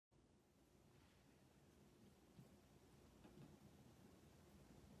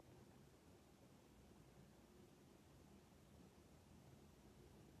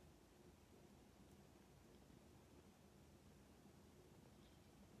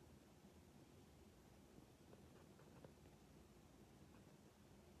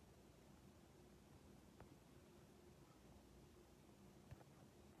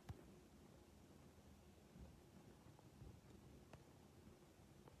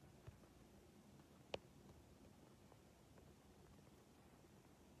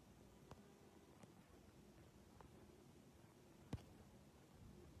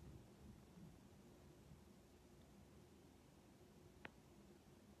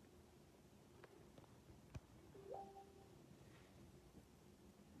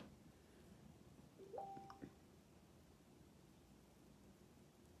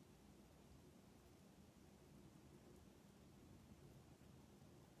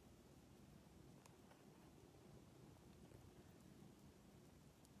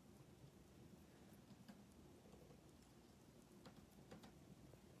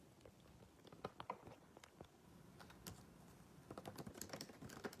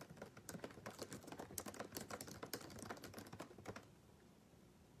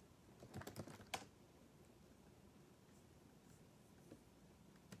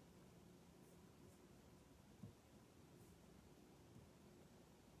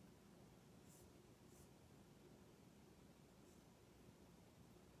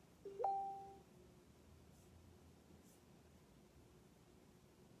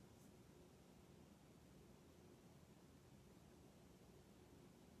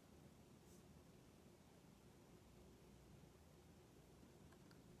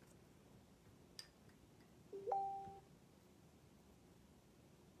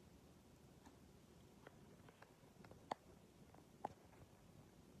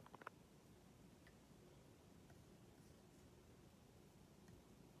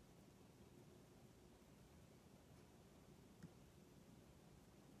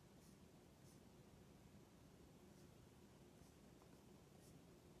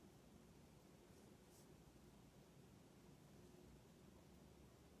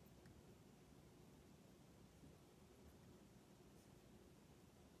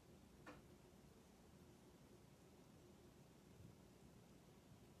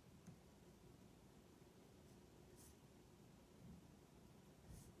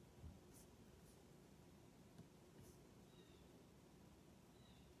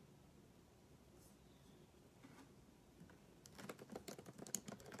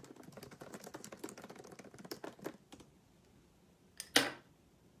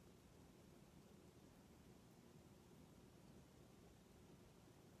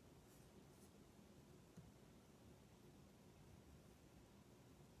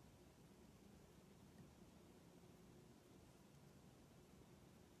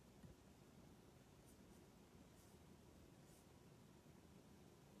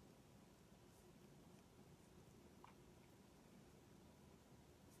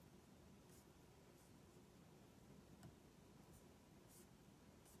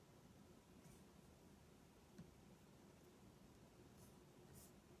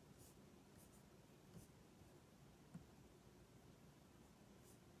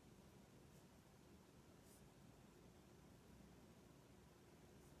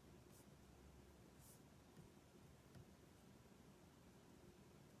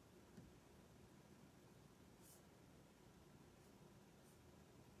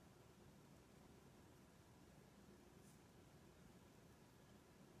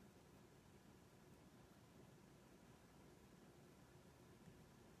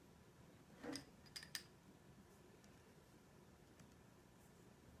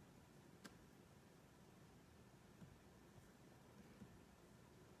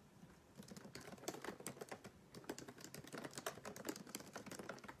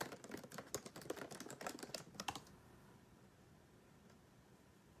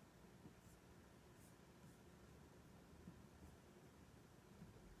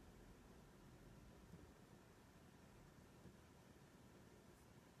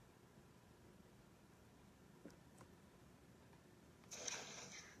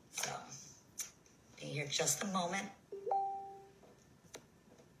here just a moment.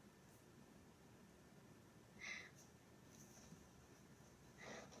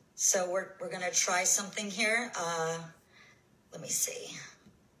 So we're going to try something here. Let me see.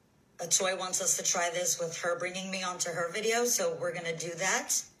 Ahtoy wants us to try this with her bringing me onto her video. So we're going to do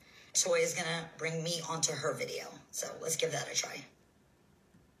that. Ahtoy is going to bring me onto her video. So let's give that a try.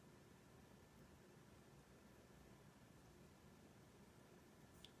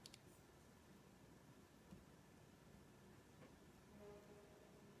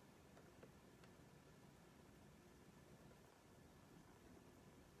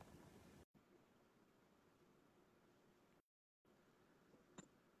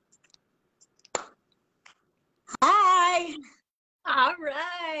 Hi. All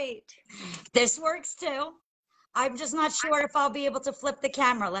right. This works too. I'm just not sure if I'll be able to flip the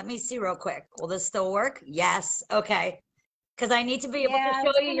camera. Let me see real quick. Will this still work? Yes. Okay. Because I need to be able to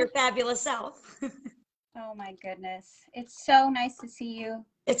show you your fabulous self. Oh my goodness. It's so nice to see you.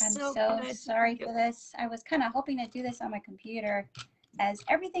 I'm so sorry for this. I was kind of hoping to do this on my computer, as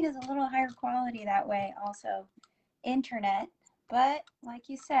everything is a little higher quality that way. Also, internet. But like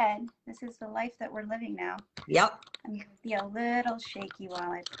you said, this is the life that we're living now. Yep. I'm going to be a little shaky while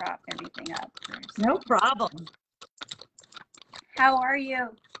I prop everything up first. No problem. How are you?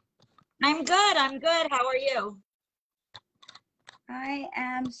 I'm good. I'm good. How are you? I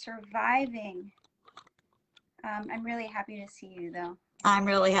am surviving. I'm really happy to see you, though. I'm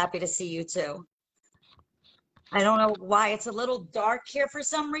really happy to see you, too. I don't know why it's a little dark here for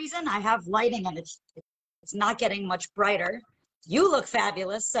some reason. I have lighting and it's not getting much brighter. You look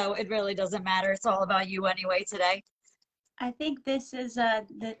fabulous, so it really doesn't matter. It's all about you anyway today. I think this is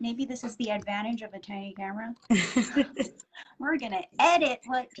maybe this is the advantage of a tiny camera. We're gonna edit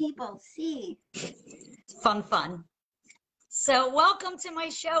what people see. Fun. So welcome to my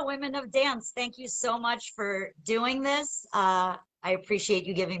show, Women of Dance. Thank you so much for doing this. I appreciate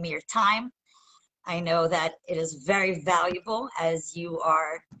you giving me your time. I know that it is very valuable, as you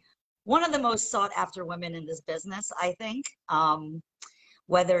are one of the most sought after women in this business, I think,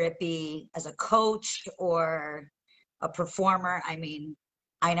 whether it be as a coach or a performer. I mean,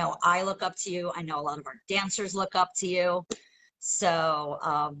 I know I look up to you. I know a lot of our dancers look up to you. So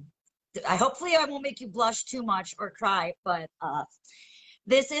hopefully I won't make you blush too much or cry, but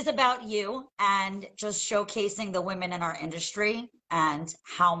this is about you and just showcasing the women in our industry and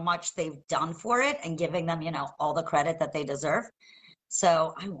how much they've done for it and giving them, you know, all the credit that they deserve.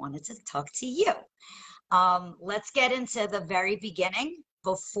 So I wanted to talk to you. Let's get into the very beginning,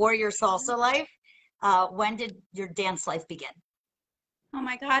 before your salsa life. When did your dance life begin? Oh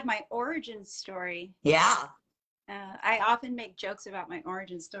my God, my origin story. Yeah. I often make jokes about my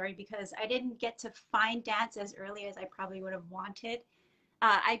origin story because I didn't get to find dance as early as I probably would have wanted.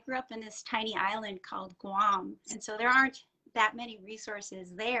 I grew up in this tiny island called Guam, and so there aren't that many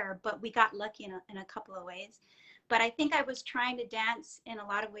resources there, but we got lucky in a couple of ways. But I think I was trying to dance in a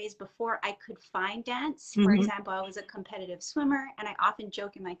lot of ways before I could find dance. For example, I was a competitive swimmer, and I often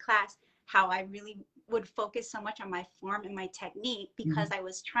joke in my class how I really would focus so much on my form and my technique because I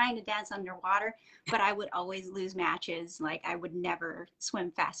was trying to dance underwater, but I would always lose matches. Like I would never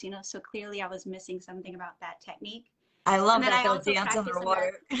swim fast, you know? So clearly I was missing something about that technique. I love that they'll dance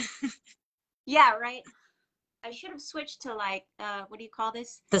underwater. Yeah, right. I should have switched to like, what do you call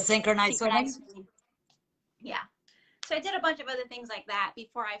this? The synchronized swimming? Yeah. So I did a bunch of other things like that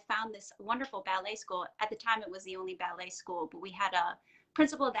before I found this wonderful ballet school. At the time, it was the only ballet school, but we had a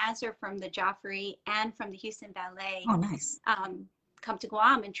principal dancer from the Joffrey and from the Houston Ballet. Oh, nice. Come to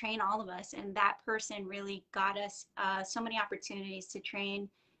Guam and train all of us. And that person really got us so many opportunities to train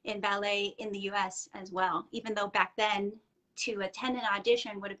in ballet in the US as well. Even though back then, to attend an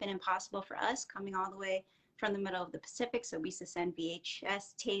audition would have been impossible for us coming all the way from the middle of the Pacific. So we used to send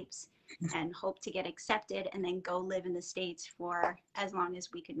VHS tapes and hope to get accepted and then go live in the States for as long as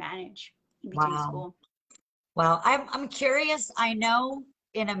we could manage in between school. Wow. I'm curious. I know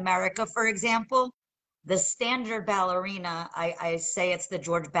in America, for example, the standard ballerina, I say it's the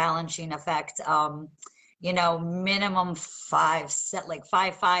George Balanchine effect. You know, minimum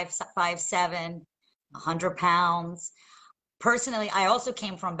 5'7", 100 pounds. Personally, I also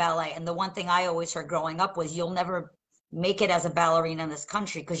came from ballet, and the one thing I always heard growing up was you'll never make it as a ballerina in this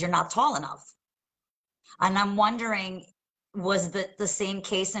country because you're not tall enough. And I'm wondering, was the same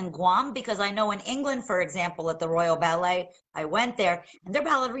case in Guam? Because I know in England, for example, at the Royal Ballet, I went there and their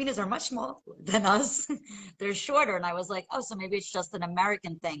ballerinas are much smaller than us. They're shorter. And I was like, oh, so maybe it's just an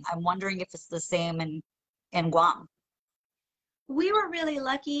American thing. I'm wondering if it's the same in Guam. We were really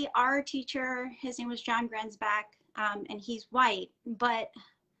lucky. Our teacher, his name was John Grensback, and he's white, but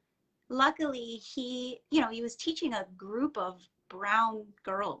luckily he was teaching a group of brown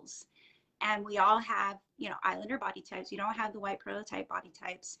girls, and we all have, islander body types. You don't have the white prototype body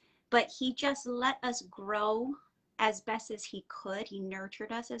types, but he just let us grow as best as he could. He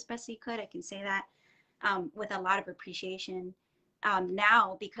nurtured us as best he could. I can say that with a lot of appreciation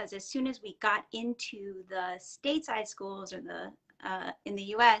now, because as soon as we got into the stateside schools, or the in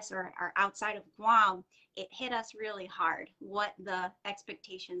the US, or outside of Guam, it hit us really hard what the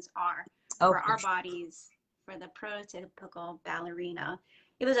expectations are for our bodies, for the prototypical ballerina.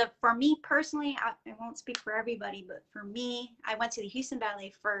 It was for me personally, I won't speak for everybody, but for me, I went to the Houston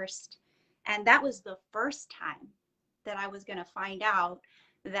Ballet first, and that was the first time that I was going to find out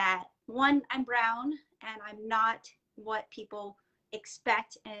that, one, I'm brown and I'm not what people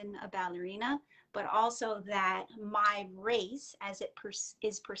expect in a ballerina, but also that my race, as it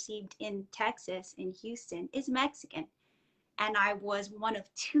is perceived in Texas, in Houston, is Mexican. And I was one of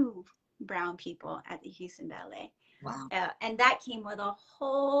two brown people at the Houston Ballet. Wow. And that came with a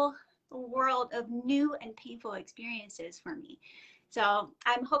whole world of new and painful experiences for me. So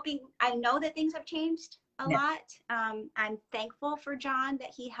I know that things have changed a lot. I'm thankful for John,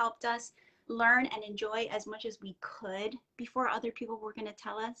 that he helped us learn and enjoy as much as we could before other people were going to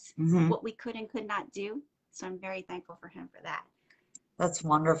tell us what we could and could not do. So I'm very thankful for him for that. That's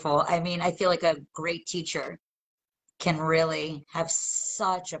wonderful. I mean, I feel like a great teacher can really have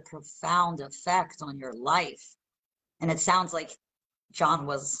such a profound effect on your life. And it sounds like John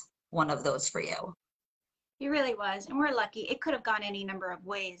was one of those for you. He really was. And we're lucky. It could have gone any number of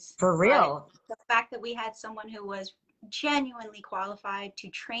ways. For real. The fact that we had someone who was genuinely qualified to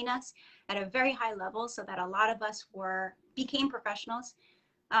train us at a very high level, so that a lot of us became professionals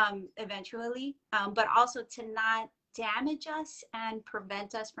eventually, but also to not damage us and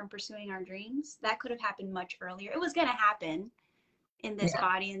prevent us from pursuing our dreams. That could have happened much earlier. It was going to happen in this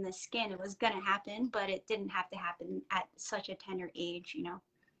body, in this skin. It was going to happen, but it didn't have to happen at such a tender age,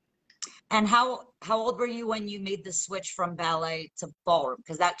 And how old were you when you made the switch from ballet to ballroom?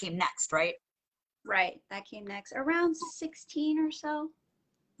 Because that came next, right? Right. That came next, around 16 or so.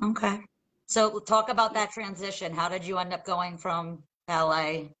 Okay. So talk about that transition. How did you end up going from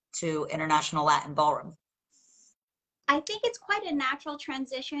ballet to international Latin ballroom? I think it's quite a natural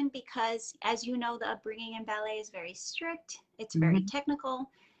transition because, as you know, the upbringing in ballet is very strict. It's very technical.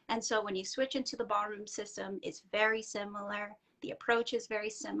 And so when you switch into the ballroom system, it's very similar. The approach is very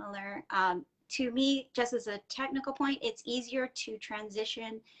similar. To me, just as a technical point, it's easier to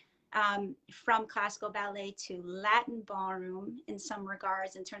transition from classical ballet to Latin ballroom in some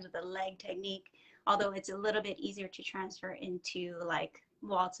regards, in terms of the leg technique, although it's a little bit easier to transfer into like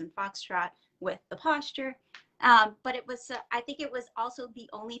waltz and foxtrot with the posture. But it was, I think it was also the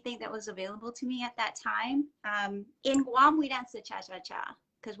only thing that was available to me at that time. In Guam, we danced the cha-cha-cha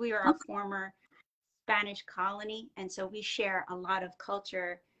because we were a former Spanish colony. And so we share a lot of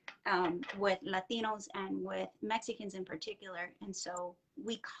culture with Latinos and with Mexicans in particular. And so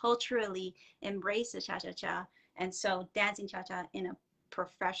we culturally embrace the cha-cha-cha. And so dancing cha-cha in a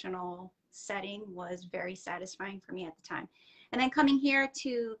professional setting was very satisfying for me at the time. And then coming here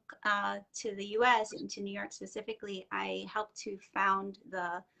to the US, and to New York specifically, I helped to found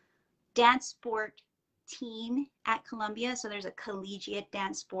the dance sport team at Columbia. So there's a collegiate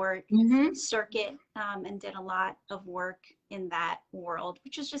dance sport circuit, and did a lot of work in that world,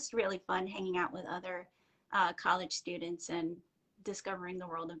 which was just really fun, hanging out with other college students and discovering the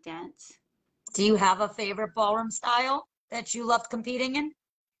world of dance. Do you have a favorite ballroom style that you loved competing in?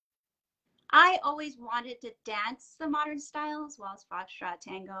 I always wanted to dance the modern style as well as foxtrot,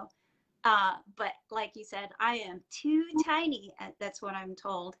 tango. But like you said, I am too tiny. That's what I'm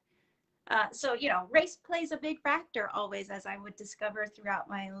told. So, race plays a big factor always, as I would discover throughout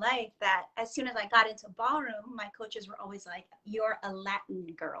my life, that as soon as I got into ballroom, my coaches were always like, you're a Latin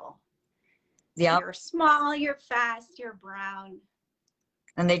girl. Yeah. You're small, you're fast, you're brown.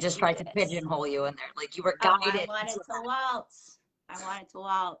 And they just tried to pigeonhole you in there. Like you were guided. I wanted to waltz. I wanted to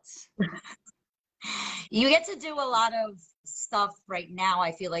waltz. You get to do a lot of stuff right now.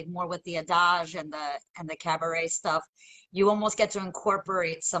 I feel like more with the adage and the cabaret stuff. You almost get to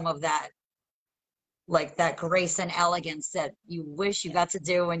incorporate some of that, like that grace and elegance that you wish you got to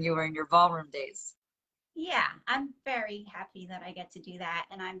do when you were in your ballroom days. Yeah, I'm very happy that I get to do that.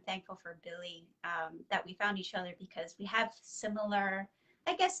 And I'm thankful for Billy, that we found each other, because we have similar,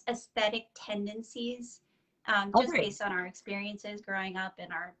 I guess, aesthetic tendencies. Just based on our experiences growing up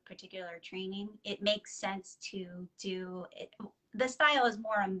and our particular training, it makes sense to do it. The style is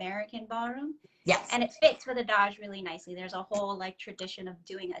more American ballroom. Yes. And it fits with adage really nicely. There's a whole tradition of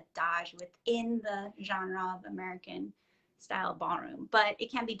doing adage within the genre of American style ballroom, but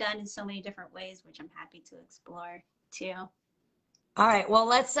it can be done in so many different ways, which I'm happy to explore too. All right. Well,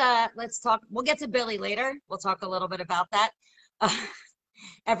 let's talk. We'll get to Billy later. We'll talk a little bit about that. Uh,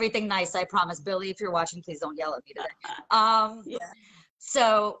 everything nice, I promise. Billy, if you're watching, please don't yell at me today. Yeah.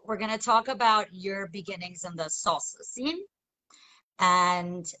 So we're going to talk about your beginnings in the salsa scene.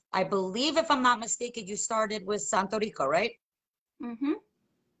 And I believe, if I'm not mistaken, you started with Santo Rico, right? Mm-hmm.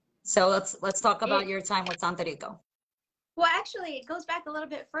 So let's talk about your time with Santo Rico. Well, actually, it goes back a little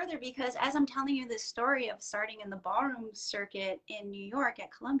bit further, because as I'm telling you this story of starting in the ballroom circuit in New York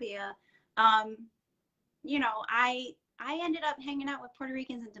at Columbia, you know, I ended up hanging out with Puerto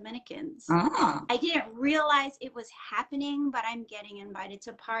Ricans and Dominicans. Ah. I didn't realize it was happening, but I'm getting invited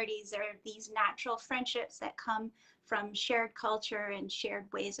to parties. There are these natural friendships that come from shared culture and shared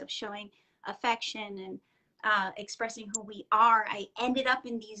ways of showing affection and expressing who we are. I ended up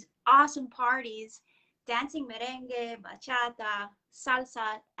in these awesome parties dancing merengue, bachata,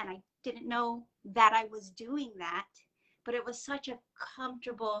 salsa, and I didn't know that I was doing that, but it was such a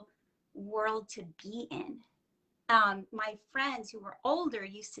comfortable world to be in. My friends who were older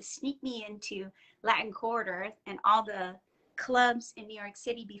used to sneak me into Latin Quarter and all the clubs in New York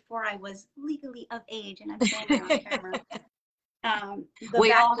City before I was legally of age, and I'm saying that on camera.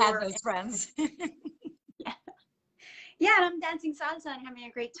 We all have those friends. Yeah, and I'm dancing salsa and having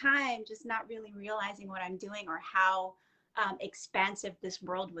a great time, just not really realizing what I'm doing or how expansive this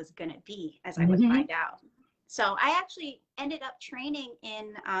world was going to be, as I would find out. So I actually ended up training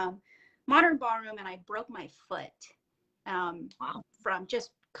in modern ballroom, and I broke my foot from just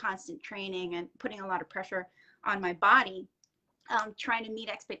constant training and putting a lot of pressure on my body, trying to meet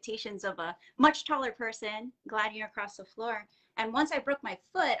expectations of a much taller person gliding across the floor. And once I broke my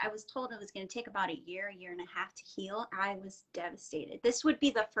foot, I was told it was going to take about a year and a half to heal. I was devastated. This would be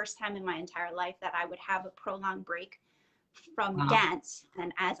the first time in my entire life that I would have a prolonged break from dance.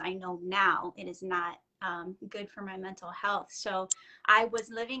 And as I know now, it is not good for my mental health. So I was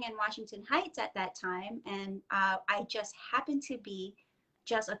living in Washington Heights at that time, and I just happened to be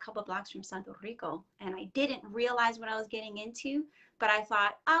just a couple blocks from Santo Rico, and I didn't realize what I was getting into, but I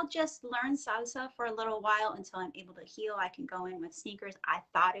thought I'll just learn salsa for a little while until I'm able to heal. I can go in with sneakers. I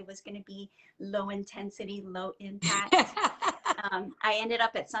thought it was going to be low intensity, low impact. I ended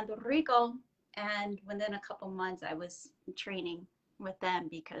up at Santo Rico, and within a couple months I was training with them,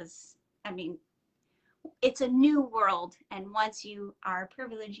 because I mean, it's a new world, and once you are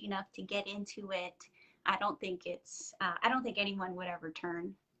privileged enough to get into it, I don't think anyone would ever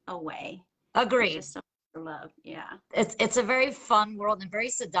turn away. Agreed. It's just something to love. Yeah. It's a very fun world and very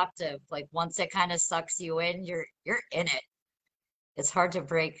seductive. Like once it kind of sucks you in, you're in it. It's hard to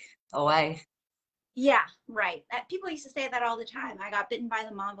break away. Yeah, right. People used to say that all the time. I got bitten by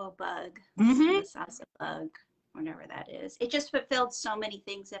the mambo bug, Mm-hmm. the salsa bug, whatever that is. It just fulfilled so many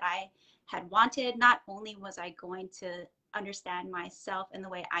things that I had wanted. Not only was I going to understand myself and the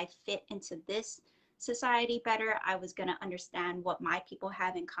way I fit into this society better, I was going to understand what my people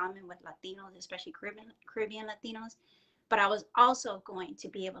have in common with Latinos, especially Caribbean Latinos. But I was also going to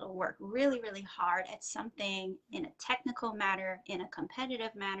be able to work really, really hard at something in a technical manner, in a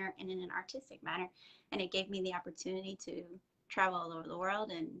competitive manner, and in an artistic manner. And it gave me the opportunity to travel all over the world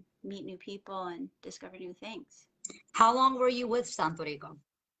and meet new people and discover new things. How long were you with Santo Rico?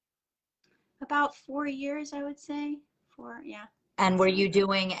 About 4 years, I would say. 4, yeah. And were you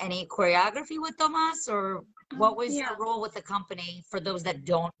doing any choreography with Tomas, or what was your role with the company, for those that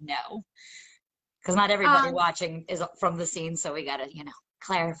don't know? Because not everybody watching is from the scene, so we gotta,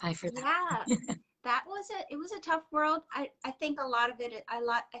 clarify for them. Yeah, it was a tough world. I think a lot of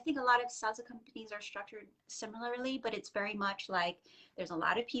salsa companies are structured similarly, but it's very much like there's a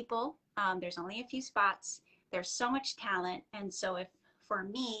lot of people, there's only a few spots, there's so much talent, and so if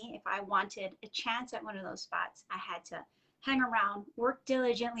I wanted a chance at one of those spots, I had to hang around, work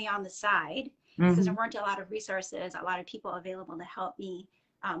diligently on the side, because there weren't a lot of resources, a lot of people available to help me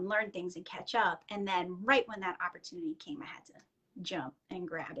learn things and catch up. And then right when that opportunity came, I had to jump and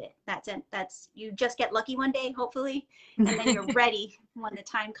grab it. That's it. You just get lucky one day, hopefully, and then you're ready when the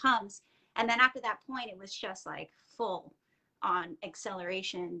time comes. And then after that point, it was just like full on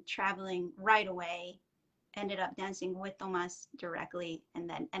acceleration, traveling right away. Ended up dancing with Tomas directly, and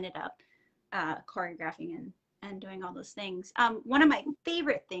then ended up choreographing and doing all those things. One of my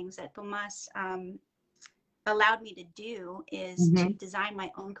favorite things that Tomas allowed me to do is to design my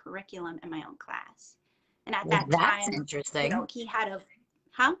own curriculum and my own class. And at that that's time, interesting. He had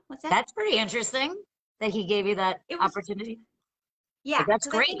what's that? That's pretty interesting that he gave you that opportunity. Yeah, that's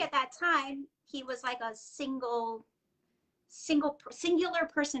because great. I think at that time he was like a single singular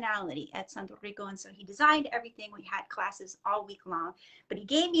personality at Santo Rico. And so he designed everything. We had classes all week long, but he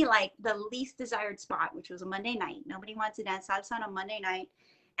gave me like the least desired spot, which was a Monday night. Nobody wanted to dance salsa on a Monday night.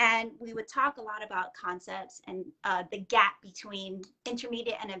 And we would talk a lot about concepts and the gap between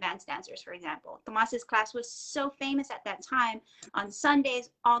intermediate and advanced dancers, for example. Tomas's class was so famous at that time. On Sundays,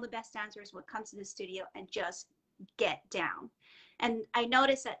 all the best dancers would come to the studio and just get down. And I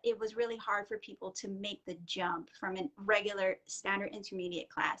noticed that it was really hard for people to make the jump from a regular standard intermediate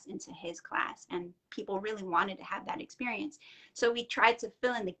class into his class. And people really wanted to have that experience. So we tried to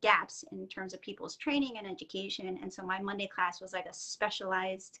fill in the gaps in terms of people's training and education. And so my Monday class was like a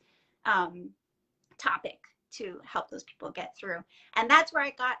specialized topic to help those people get through. And that's where I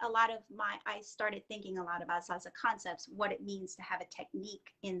got a lot of I started thinking a lot about salsa concepts, what it means to have a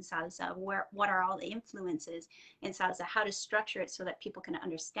technique in salsa, what are all the influences in salsa, how to structure it so that people can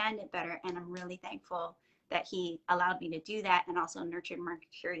understand it better. And I'm really thankful that he allowed me to do that and also nurtured my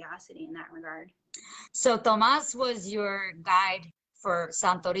curiosity in that regard. So Tomas was your guide for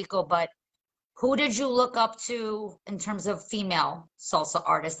Santo Rico, but who did you look up to in terms of female salsa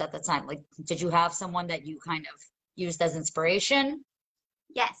artists at the time? Like, did you have someone that you kind of used as inspiration?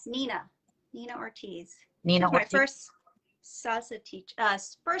 Yes, Nina Ortiz. Nina She was my Ortiz? first salsa teacher,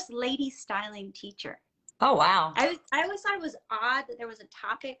 first lady styling teacher. Oh, wow. I always thought it was odd that there was a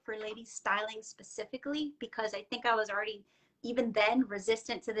topic for lady styling specifically, because I think I was already, even then,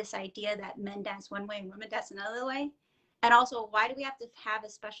 resistant to this idea that men dance one way and women dance another way. And also, why do we have to have a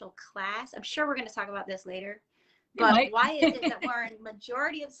special class? I'm sure we're going to talk about this later. But why is it that we're in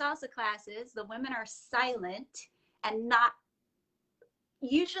majority of salsa classes, the women are silent and not,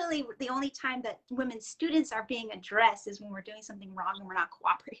 usually the only time that women students are being addressed is when we're doing something wrong and we're not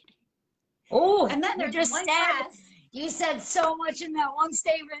cooperating. Oh, and then there's one class. You said so much in that one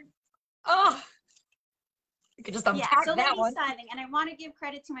statement. Oh, you could just unpack that one. Styling. And I want to give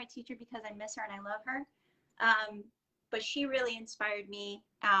credit to my teacher because I miss her and I love her. But she really inspired me.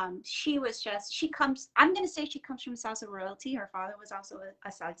 She comes from salsa royalty. Her father was also a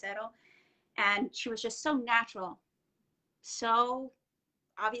salsero. And she was just so natural, so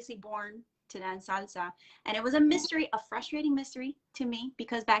obviously born to dance salsa. And it was a frustrating mystery to me,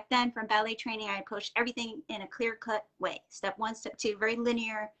 because back then from ballet training, I approached everything in a clear-cut way. Step one, step two, very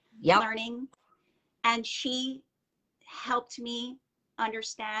linear learning. And she helped me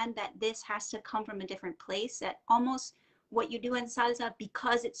understand that this has to come from a different place, that almost what you do in salsa,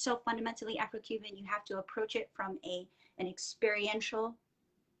 because it's so fundamentally Afro-Cuban, you have to approach it from an experiential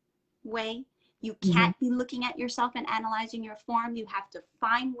way. You can't be looking at yourself and analyzing your form. You have to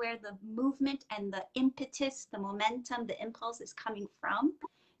find where the movement and the impetus, the momentum, the impulse is coming from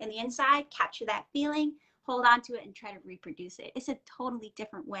in the inside, capture that feeling, hold on to it, and try to reproduce it. It's a totally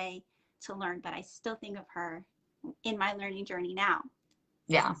different way to learn, but I still think of her in my learning journey now.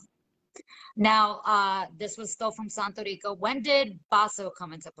 Yeah. Now, this was still from Santo Rico. When did Basso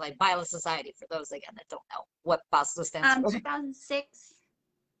come into play? Baila Society, for those, again, that don't know what Basso stands for. 2006.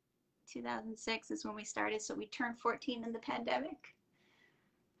 2006 is when we started, so we turned 14 in the pandemic.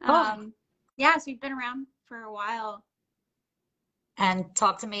 Yeah, so we've been around for a while. And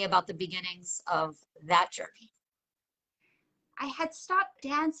talk to me about the beginnings of that journey. I had stopped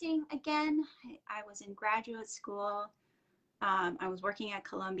dancing again. I was in graduate school. I was working at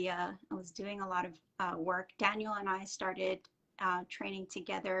Columbia. I was doing a lot of work. Daniel and I started training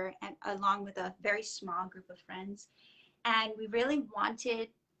together, and along with a very small group of friends. And we really wanted,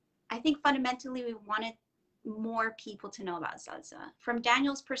 I think fundamentally, we wanted more people to know about salsa. From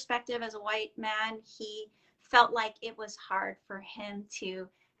Daniel's perspective as a white man, he felt like it was hard for him to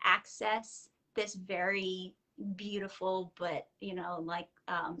access this very beautiful, but,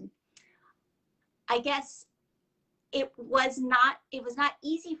 I guess it was not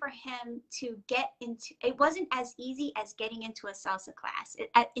easy for him to get into. It wasn't as easy as getting into a salsa class,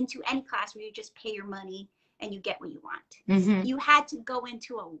 into any class where you just pay your money and you get what you want. You had to go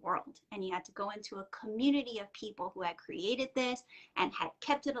into a world, and you had to go into a community of people who had created this and had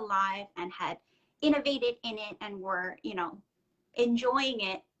kept it alive and had innovated in it and were, enjoying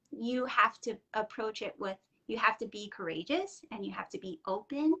it. You have to approach it you have to be courageous and you have to be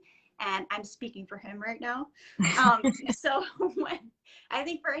open. And I'm speaking for him right now. So I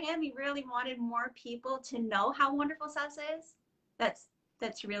think for him, he really wanted more people to know how wonderful salsa is.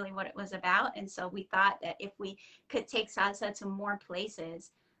 That's really what it was about. And so we thought that if we could take salsa to more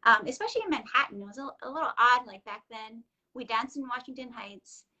places, especially in Manhattan, it was a little odd. Like back then, we danced in Washington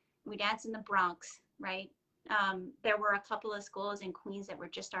Heights, we danced in the Bronx, right? There were a couple of schools in Queens that were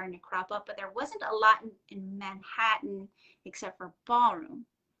just starting to crop up, but there wasn't a lot in Manhattan except for ballroom.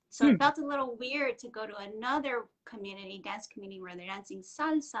 So it felt a little weird to go to another community, dance community, where they're dancing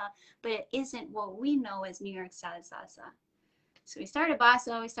salsa, but it isn't what we know as New York style salsa. So we started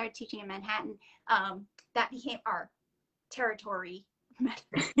Basso, we started teaching in Manhattan. That became our territory,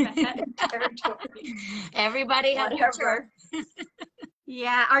 Manhattan territory, Everybody had their turf.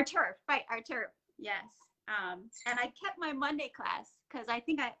 Yeah, our turf, right, our turf, yes. And I kept my Monday class because I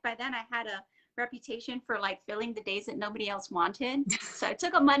think by then I had a reputation for like filling the days that nobody else wanted. So I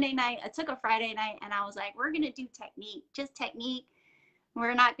took a Monday night, I took a Friday night, and I was like, we're gonna do technique, just technique.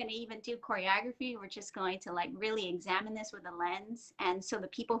 We're not gonna even do choreography. We're just going to like really examine this with a lens. And so the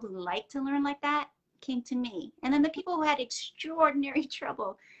people who like to learn like that came to me. And then the people who had extraordinary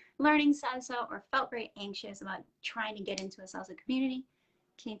trouble learning salsa or felt very anxious about trying to get into a salsa community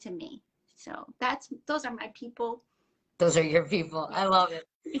came to me. So those are my people. Those are your people. I love it.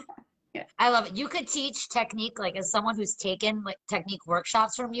 Yeah. I love it. You could teach technique, like as someone who's taken like technique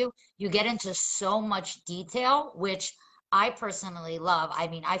workshops from you, you get into so much detail, which I personally love. I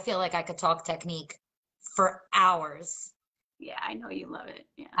mean, I feel like I could talk technique for hours. Yeah, I know you love it.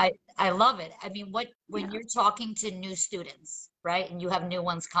 Yeah. I love it. I mean, when Yeah. you're talking to new students, right? And you have new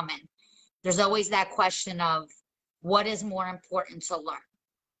ones come in, there's always that question of what is more important to learn?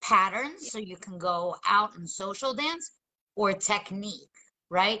 Patterns, so you can go out and social dance, or technique,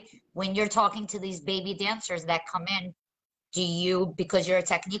 right? When you're talking to these baby dancers that come in, do you, because you're a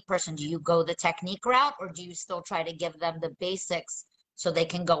technique person, do you go the technique route, or do you still try to give them the basics so they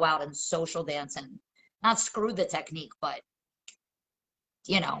can go out and social dance and not screw the technique, but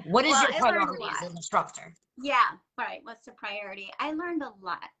what is Well, your I learned a priority as lot. an instructor? Yeah, right. What's the priority? I learned a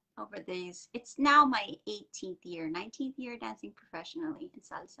lot over these. It's now my 18th year, 19th year dancing professionally in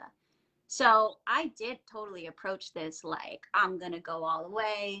salsa. So I did totally approach this like, I'm going to go all the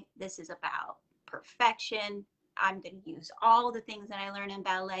way. This is about perfection. I'm going to use all the things that I learned in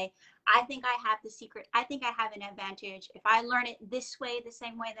ballet. I think I have the secret. I think I have an advantage. If I learn it this way, the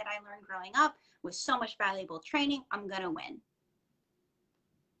same way that I learned growing up with so much valuable training, I'm going to win.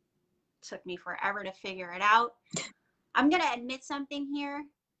 Took me forever to figure it out. I'm going to admit something here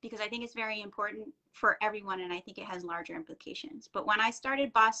because I think it's very important for everyone, and I think it has larger implications. But when I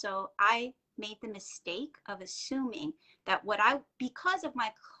started Basso, I made the mistake of assuming that because of my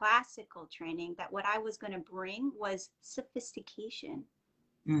classical training, that what I was going to bring was sophistication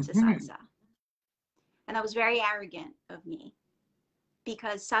to salsa. And that was very arrogant of me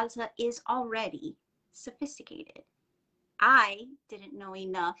because salsa is already sophisticated. I didn't know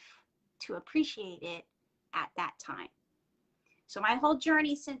enough to appreciate it at that time. So my whole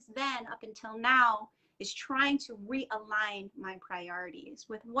journey since then up until now is trying to realign my priorities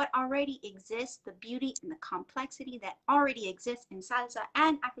with what already exists, the beauty and the complexity that already exists in salsa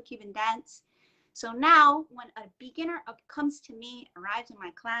and Afro-Cuban dance. So now when a beginner comes to me, arrives in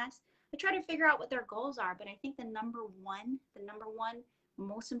my class, I try to figure out what their goals are. But I think the number one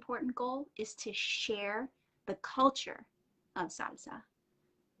most important goal is to share the culture of salsa.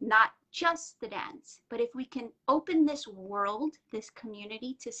 Not just the dance, but if we can open this world, this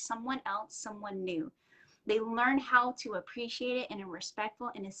community to someone else, someone new, they learn how to appreciate it in a respectful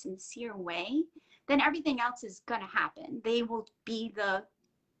and a sincere way, then everything else is going to happen. They will be the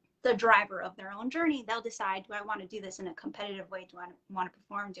driver of their own journey. They'll decide, do I want to do this in a competitive way? Do I want to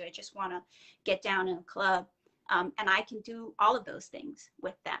perform? Do I just want to get down in a club? And I can do all of those things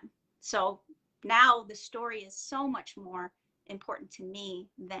with them. So now the story is so much more important to me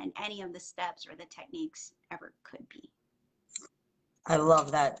than any of the steps or the techniques ever could be. I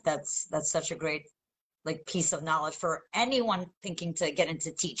love that. That's such a great piece of knowledge for anyone thinking to get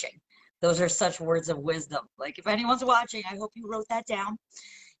into teaching. Those are such words of wisdom. Like if anyone's watching, I hope you wrote that down.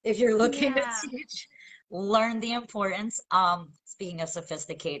 If you're looking to teach, learn the importance. Speaking of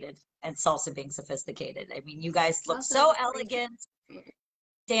sophisticated and salsa being sophisticated, I mean, you guys look so elegant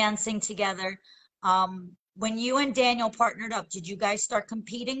dancing together. When you and Daniel partnered up, did you guys start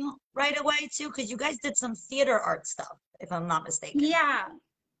competing right away too? Because you guys did some theater art stuff, if I'm not mistaken. Yeah.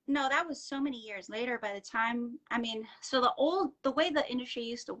 No, that was so many years later by the time, so the way the industry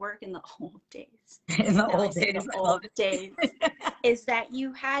used to work in the old days, in the old days, is that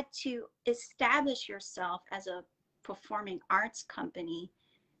you had to establish yourself as a performing arts company,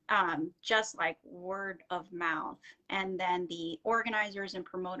 just like word of mouth. And then the organizers and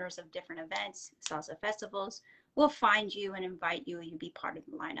promoters of different events, salsa festivals, will find you and invite you and you be part of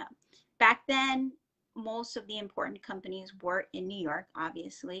the lineup. Back then, most of the important companies were in New York,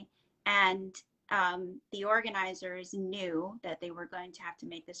 obviously, and the organizers knew that they were going to have to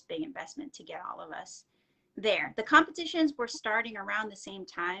make this big investment to get all of us there. The competitions were starting around the same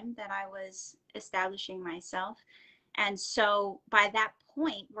time that I was establishing myself. And so by that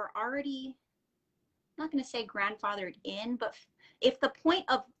point, we're already, I'm not going to say grandfathered in, but if the point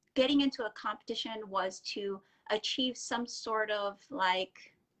of getting into a competition was to achieve some sort of like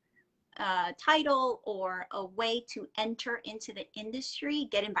title or a way to enter into the industry,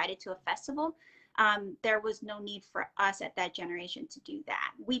 get invited to a festival, there was no need for us at that generation to do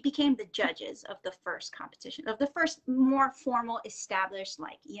that. We became the judges of the first competition, of the first more formal established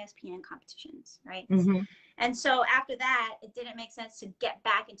like ESPN competitions, right? Mm-hmm. And so after that, it didn't make sense to get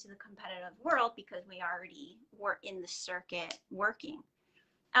back into the competitive world because we already were in the circuit working.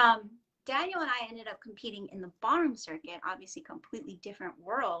 Daniel and I ended up competing in the ballroom circuit, obviously completely different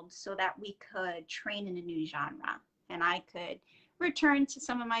world, so that we could train in a new genre and I could return to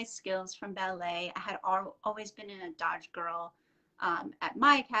some of my skills from ballet. I had always been in a Dodge girl at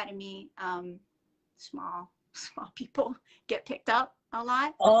my academy. Small people get picked up a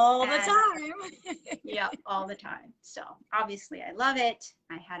lot. All the time. Yeah, all the time. So obviously I love it.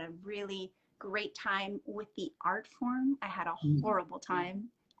 I had a really great time with the art form. I had a horrible time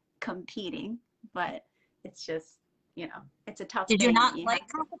competing, but it's just, you know, it's a tough thing. Did you not like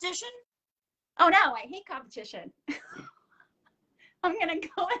competition? Oh no, I hate competition. I'm gonna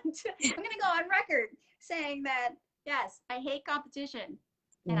go on record saying that yes, I hate competition.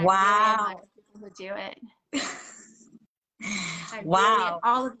 And wow. I really admire people who do it. Wow.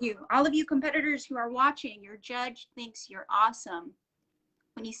 Really, all of you competitors who are watching, your judge thinks you're awesome.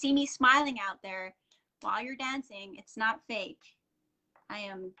 When you see me smiling out there while you're dancing, it's not fake. I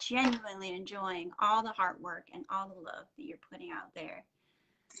am genuinely enjoying all the hard work and all the love that you're putting out there.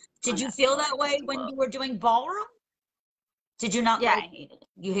 Did you feel that way when you were doing ballroom? Did you not? Yeah, like, I hated it.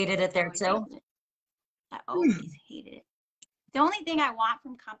 You hated it there too? I always hated it. The only thing I want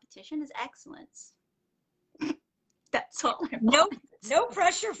from competition is excellence. That's all I want. No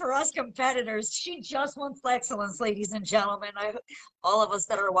pressure for us competitors. She just wants excellence, ladies and gentlemen. All of us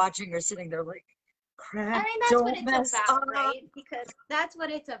that are watching are sitting there like, crap. I mean, that's what it's about, right? Because that's what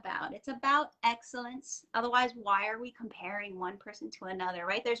it's about. It's about excellence. Otherwise, why are we comparing one person to another,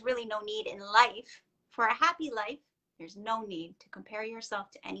 right? There's really no need in life. For a happy life, there's no need to compare yourself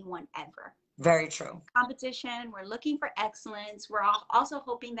to anyone ever. Very true. Competition, we're looking for excellence. We're also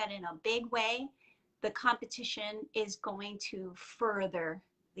hoping that in a big way, the competition is going to further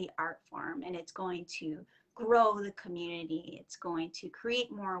the art form and it's going to grow the community. It's going to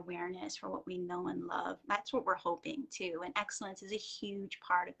create more awareness for what we know and love. That's what we're hoping too. And excellence is a huge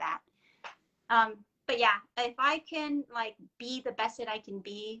part of that. But yeah, if I can like be the best that I can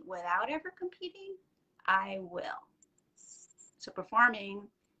be without ever competing, I will. So performing,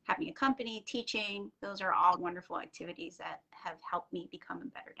 having a company, teaching, those are all wonderful activities that have helped me become a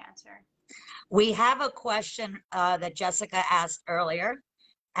better dancer. We have a question that Jessica asked earlier,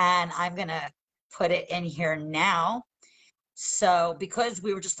 and I'm going to put it in here now. So because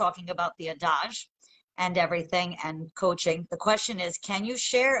we were just talking about the adage and everything and coaching, the question is, can you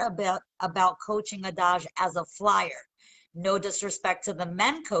share about coaching adage as a flyer? No disrespect to the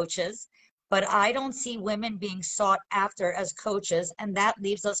men coaches, but I don't see women being sought after as coaches, and that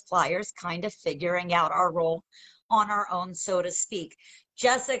leaves us flyers kind of figuring out our role on our own, so to speak.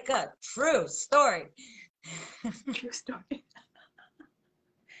 Jessica, true story. True story.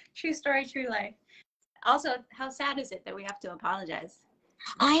 True story, true life. Also, how sad is it that we have to apologize?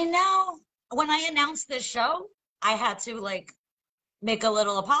 I know. When I announced this show, I had to like make a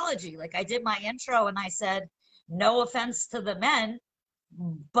little apology. Like I did my intro and I said, no offense to the men,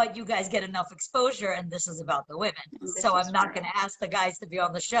 but you guys get enough exposure and this is about the women. So I'm not going to ask the guys to be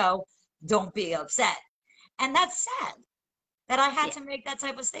on the show. Don't be upset. And that's sad that I had to make that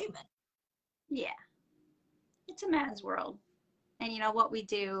type of statement. Yeah. It's a man's world. And you know, what we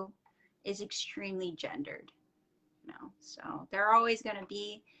do is extremely gendered. You know, so there are always going to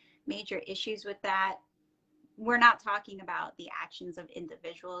be major issues with that. We're not talking about the actions of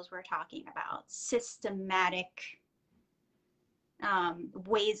individuals. We're talking about systematic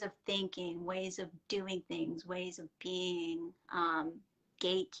ways of thinking, ways of doing things, ways of being,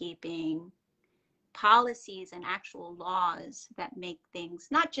 gatekeeping, policies and actual laws that make things,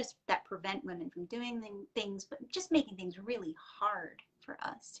 not just that prevent women from doing things, but just making things really hard for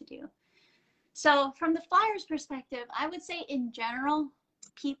us to do. So from the flyers perspective, I would say in general,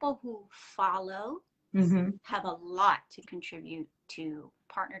 people who follow have a lot to contribute to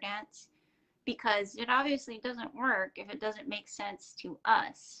partner dance, because it obviously doesn't work if it doesn't make sense to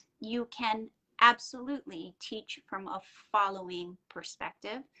us. You can absolutely teach from a following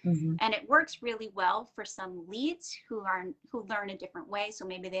perspective, and it works really well for some leads who learn a different way. So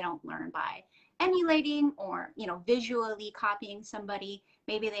maybe they don't learn by emulating or, you know, visually copying somebody.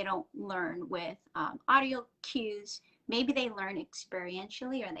 Maybe they don't learn with audio cues. Maybe they learn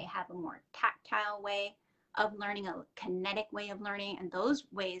experientially, or they have a more tactile way of learning, a kinetic way of learning. And those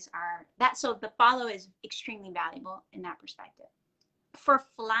ways are that. So the follow is extremely valuable in that perspective. For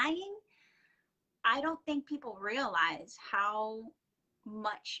flying, I don't think people realize how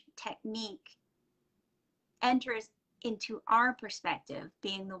much technique enters into our perspective,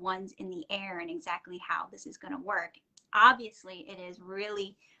 being the ones in the air, and exactly how this is going to work. Obviously, it is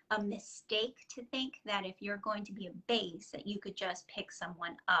really a mistake to think that if you're going to be a base, that you could just pick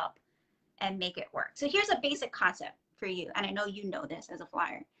someone up and make it work. So here's a basic concept for you, and I know you know this as a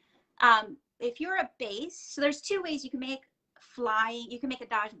flyer. If you're a base, so there's two ways you can make flying, you can make a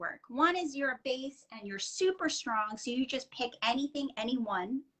dodge work. One is you're a base and you're super strong, so you just pick anything,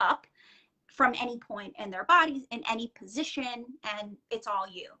 anyone up from any point in their bodies, in any position, and it's all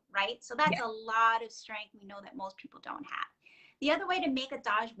you, right? So that's a lot of strength we know that most people don't have. The other way to make a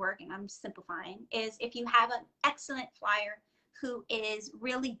dodge work, and I'm simplifying, is if you have an excellent flyer who is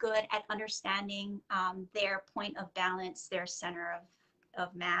really good at understanding their point of balance, their center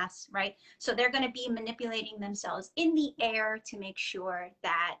of mass, right? So they're going to be manipulating themselves in the air to make sure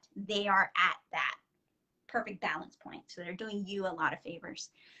that they are at that perfect balance point. So they're doing you a lot of favors.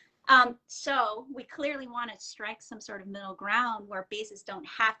 So we clearly want to strike some sort of middle ground where bases don't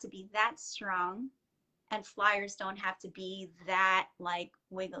have to be that strong and flyers don't have to be that like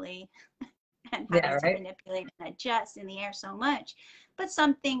wiggly and having to manipulate and adjust in the air so much, but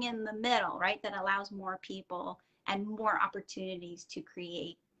something in the middle, right, that allows more people and more opportunities to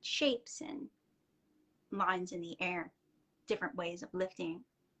create shapes and lines in the air, different ways of lifting,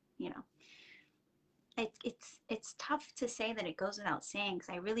 you know. It's tough to say that it goes without saying, because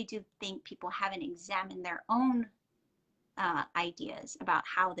I really do think people haven't examined their own ideas about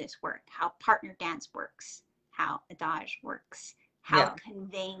how this works, how partner dance works, how adage works, how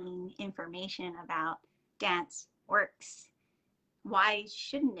conveying information about dance works. Why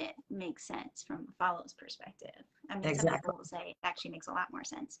shouldn't it make sense from a follows perspective? I mean, some people will say it actually makes a lot more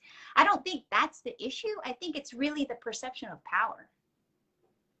sense. I don't think that's the issue. I think it's really the perception of power.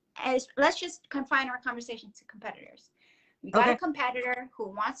 Let's just confine our conversation to competitors. We got a competitor who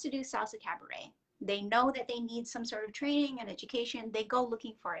wants to do salsa cabaret. They know that they need some sort of training and education. They go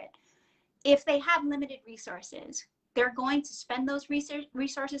looking for it. If they have limited resources, they're going to spend those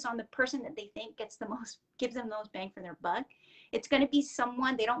resources on the person that they think gives them the most bang for their buck. It's going to be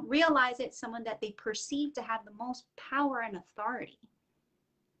someone, they don't realize it, someone that they perceive to have the most power and authority.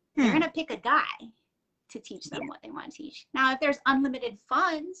 They're going to pick a guy to teach them what they want to teach. Now, if there's unlimited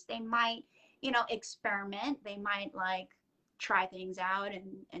funds, they might, you know, experiment. They might like try things out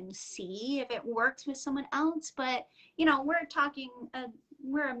and see if it works with someone else. But, you know, we're talking,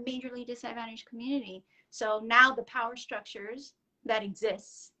 we're a majorly disadvantaged community. So now the power structures that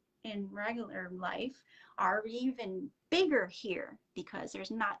exist in regular life are even bigger here because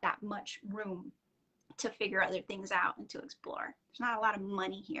there's not that much room to figure other things out and to explore. There's not a lot of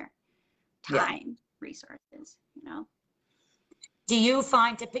money here, time, resources, you know. Do you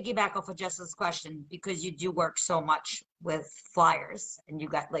find, to piggyback off of Jessica's question, because you do work so much with flyers and you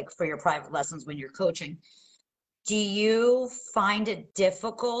got like for your private lessons when you're coaching, do you find it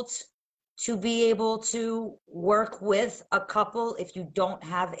difficult to be able to work with a couple if you don't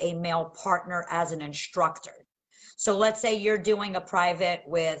have a male partner as an instructor? So let's say you're doing a private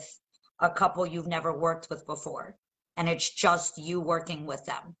with a couple you've never worked with before, and it's just you working with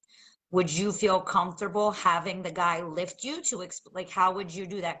them. Would you feel comfortable having the guy lift you to like, how would you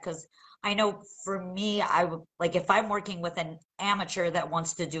do that? Because I know for me, I would like, if I'm working with an amateur that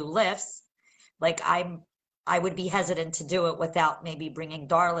wants to do lifts, like I would be hesitant to do it without maybe bringing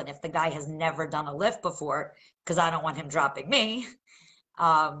Darlin if the guy has never done a lift before, because I don't want him dropping me.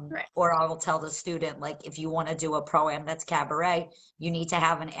 Or I will tell the student, like, if you want to do a pro-am that's cabaret, you need to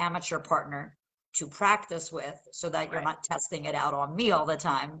have an amateur partner to practice with so that you're not testing it out on me all the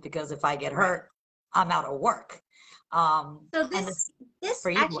time, because if I get hurt, I'm out of work. So this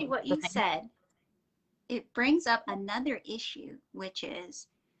actually what you said, it brings up another issue, which is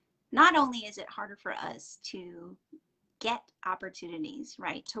not only is it harder for us to get opportunities,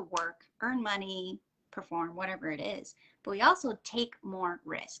 right, to work, earn money, perform, whatever it is, but we also take more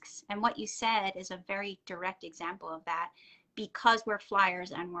risks. And what you said is a very direct example of that. Because we're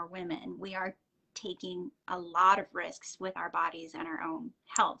flyers and we're women, we are taking a lot of risks with our bodies and our own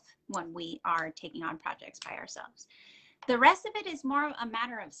health when we are taking on projects by ourselves. The rest of it is more a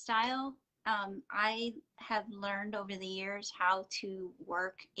matter of style. I have learned over the years how to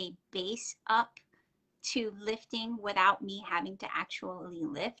work a base up to lifting without me having to actually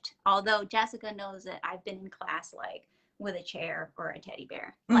lift. Although Jessica knows that I've been in class like with a chair or a teddy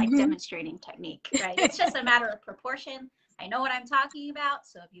bear, like demonstrating technique, right? It's just a matter of proportion. I know what I'm talking about.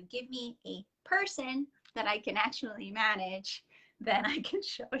 So if you give me a person that I can actually manage, then I can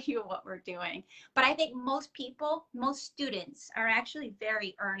show you what we're doing. But I think most people, most students are actually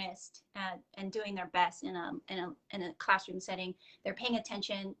very earnest and doing their best in a classroom setting. They're paying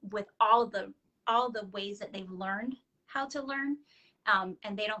attention with all the ways that they've learned how to learn,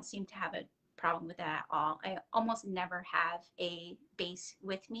 and they don't seem to have a problem with that at all. I almost never have a base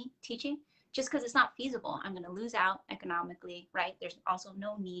with me teaching, just because it's not feasible. I'm going to lose out economically, right? There's also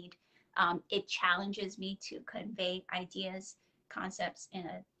no need. It challenges me to convey ideas, concepts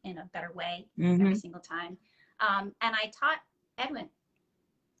in a better way every single time. And I taught Edwin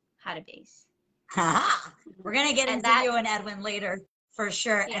how to base. We're going to get into you and Edwin later for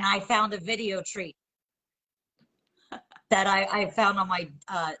sure. Yeah. And I found a video treat that I found on my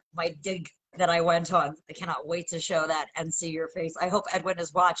my dig that I went on. I cannot wait to show that and see your face. I hope Edwin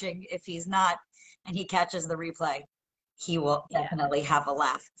is watching. If he's not and he catches the replay, he will definitely have a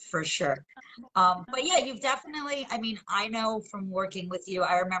laugh for sure. But yeah, you've definitely, I mean, I know from working with you,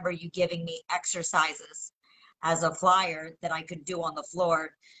 I remember you giving me exercises as a flyer that I could do on the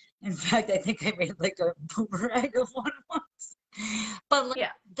floor. In fact, I think I made like a boomerang of one once. But like,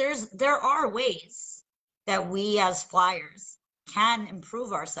 there are ways that we as flyers can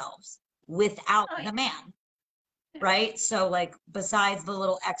improve ourselves without the man, right? So like, besides the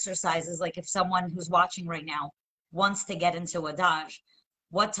little exercises, like if someone who's watching right now wants to get into adage,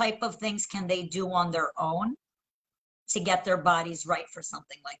 what type of things can they do on their own to get their bodies right for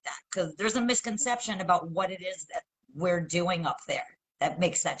something like that? Because there's a misconception about what it is that we're doing up there that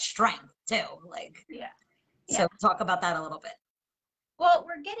makes that strength too. Like, so talk about that a little bit. Well,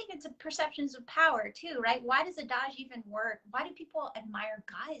 we're getting into perceptions of power too, right? Why does adage even work? Why do people admire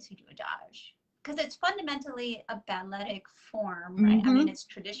guys who do adage? Because it's fundamentally a balletic form, right? I mean, it's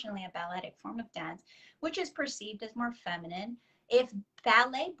traditionally a balletic form of dance, which is perceived as more feminine. If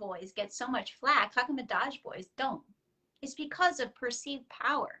ballet boys get so much flack, how come adage boys don't? It's because of perceived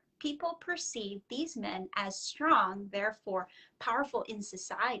power. People perceive these men as strong, therefore powerful in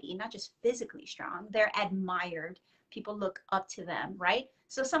society, not just physically strong. They're admired. People look up to them, right?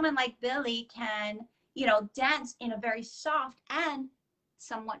 So someone like Billy can, you know, dance in a very soft and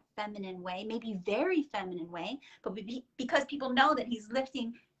somewhat feminine way, maybe very feminine way, but because people know that he's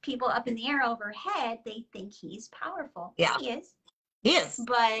lifting people up in the air overhead, they think he's powerful. Yeah, he is. He is.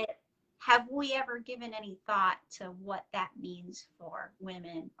 But have we ever given any thought to what that means for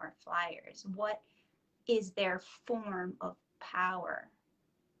women or flyers? What is their form of power?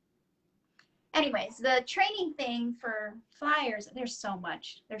 Anyways, the training thing for flyers, there's so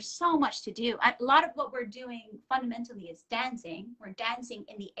much to do. A lot of what we're doing fundamentally is dancing. We're dancing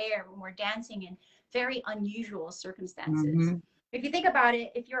in the air when we're dancing in very unusual circumstances. If you think about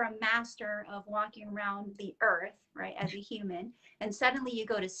it, if you're a master of walking around the earth, right, as a human, and suddenly you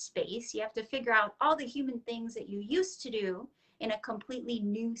go to space, you have to figure out all the human things that you used to do in a completely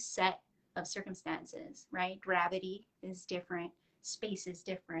new set of circumstances, right? Gravity is different, space is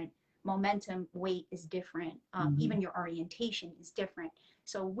different, momentum, weight is different, even your orientation is different.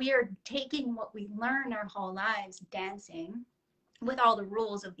 So we're taking what we learn our whole lives dancing with all the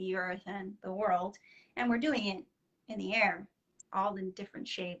rules of the earth and the world, and we're doing it in the air, all in different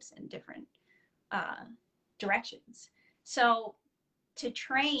shapes and different directions. So to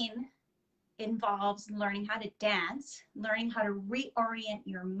train involves learning how to dance, learning how to reorient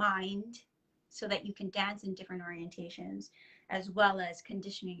your mind so that you can dance in different orientations, as well as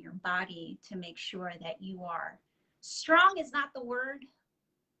conditioning your body to make sure that you are strong is not the word.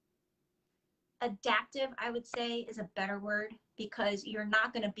 Adaptive, I would say, is a better word, because you're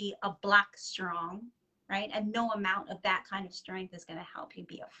not going to be a block strong, right? And no amount of that kind of strength is going to help you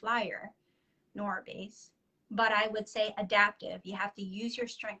be a flyer, nor a base. But I would say adaptive. You have to use your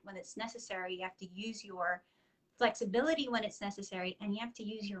strength when it's necessary. You have to use your flexibility when it's necessary. And you have to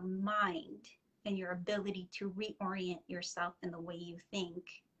use your mind and your ability to reorient yourself in the way you think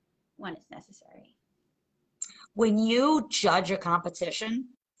when it's necessary. When you judge a competition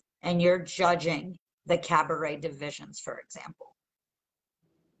and you're judging the cabaret divisions, for example,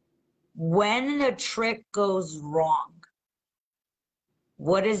 when a trick goes wrong,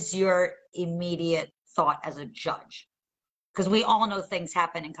 what is your immediate thought as a judge? Because we all know things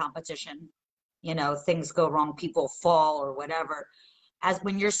happen in competition. You know, things go wrong, people fall or whatever. As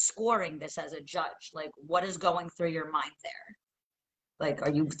when you're scoring this as a judge, like what is going through your mind there? Like, are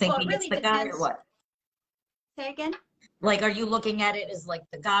you thinking it's the guy or what? Say again? Like, are you looking at it as like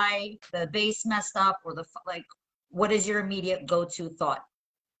the bass messed up, or like, what is your immediate go-to thought?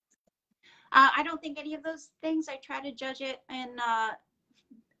 I don't think any of those things. I try to judge it, and I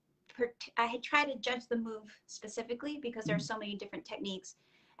try to judge the move specifically because there are so many different techniques.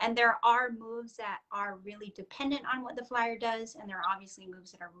 And there are moves that are really dependent on what the flyer does, and there are obviously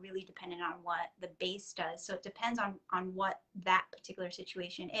moves that are really dependent on what the bass does. So it depends on what that particular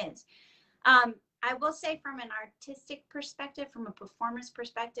situation is. I will say, from an artistic perspective, from a performance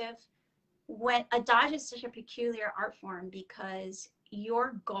perspective, when a dodge is such a peculiar art form because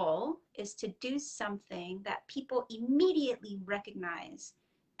your goal is to do something that people immediately recognize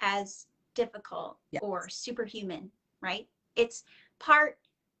as difficult or superhuman, right? It's part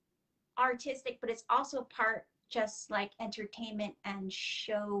artistic, but it's also part just like entertainment and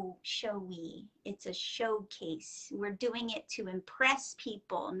showy. It's a showcase. We're doing it to impress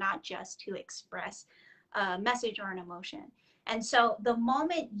people, not just to express a message or an emotion. And so the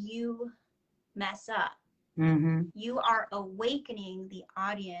moment you mess up, you are awakening the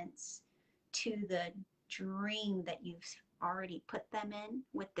audience to the dream that you've already put them in,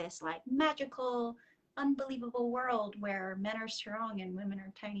 with this like magical, unbelievable world where men are strong and women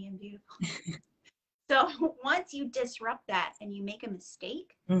are tiny and beautiful. So once you disrupt that and you make a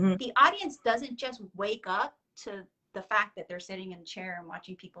mistake, the audience doesn't just wake up to the fact that they're sitting in a chair and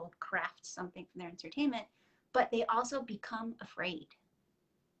watching people craft something for their entertainment, but they also become afraid.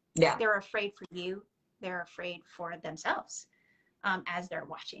 Yeah. They're afraid for you. They're afraid for themselves as they're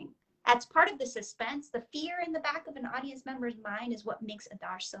watching. That's part of the suspense. The fear in the back of an audience member's mind is what makes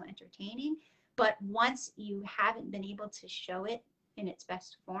Adash so entertaining. But once you haven't been able to show it in its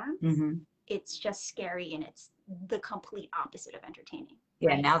best form, it's just scary, and it's the complete opposite of entertaining.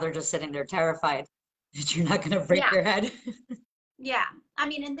 Yeah, right? Now they're just sitting there terrified that you're not going to break your head. Yeah. I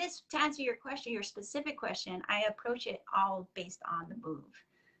mean, in this, to answer your question, your specific question, I approach it all based on the move.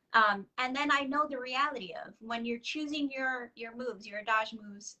 And then I know the reality of when you're choosing your moves, your Adash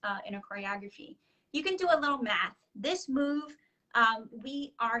moves in a choreography, you can do a little math. This move,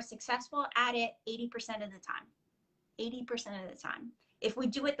 we are successful at it 80% of the time. 80% of the time. If we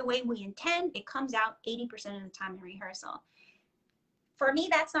do it the way we intend, it comes out 80% of the time in rehearsal. For me,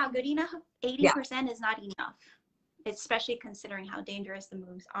 that's not good enough. 80% is not enough, especially considering how dangerous the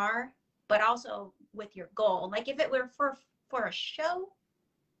moves are, but also with your goal. Like if it were for a show,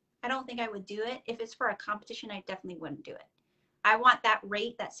 I don't think I would do it. If it's for a competition, I definitely wouldn't do it. I want that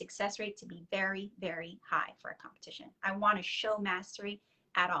rate, that success rate, to be very, very high for a competition. I want to show mastery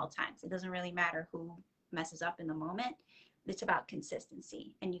at all times. It doesn't really matter who messes up in the moment. It's about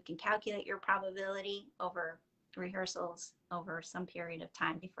consistency, and you can calculate your probability over rehearsals over some period of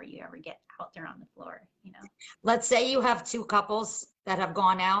time before you ever get out there on the floor, you know. Let's say you have two couples that have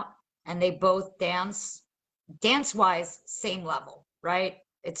gone out and they both dance wise, same level, right?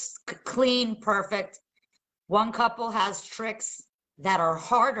 It's clean, perfect. One couple has tricks that are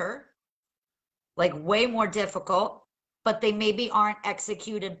harder, like way more difficult, but they maybe aren't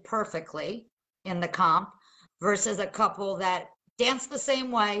executed perfectly in the comp, versus a couple that dance the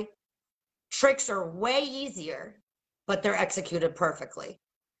same way, tricks are way easier, but they're executed perfectly.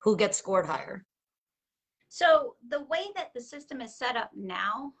 Who gets scored higher? So the way that the system is set up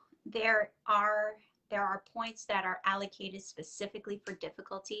now, there are points that are allocated specifically for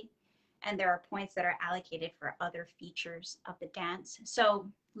difficulty, and there are points that are allocated for other features of the dance. So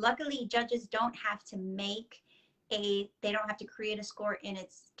luckily, judges don't have to create a score in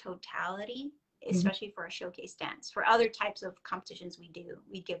its totality, especially for a showcase dance. For other types of competitions we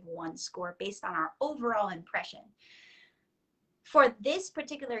give one score based on our overall impression. For this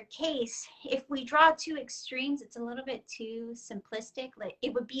particular case, if we draw two extremes, it's a little bit too simplistic. Like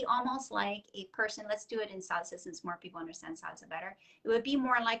it would be almost like a person, let's do it in salsa since more people understand salsa better. It would be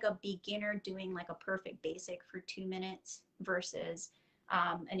more like a beginner doing like a perfect basic for 2 minutes versus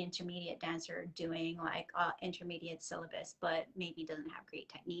an intermediate dancer doing like intermediate syllabus, but maybe doesn't have great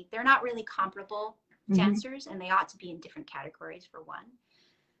technique. They're not really comparable dancers, and they ought to be in different categories for one.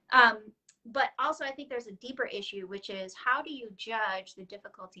 But also, I think there's a deeper issue, which is how do you judge the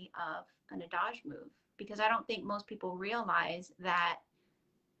difficulty of an adage move? Because I don't think most people realize that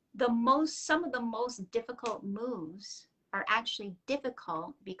some of the most difficult moves are actually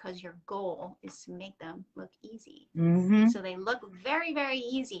difficult because your goal is to make them look easy. So they look very, very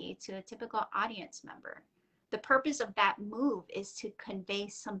easy to a typical audience member. The purpose of that move is to convey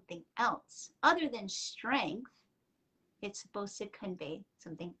something else other than strength. It's supposed to convey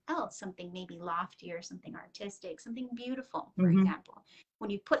something else, something maybe loftier, something artistic, something beautiful, for example. When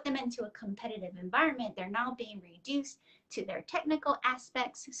you put them into a competitive environment, they're now being reduced to their technical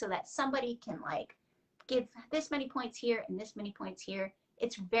aspects so that somebody can like give this many points here and this many points here,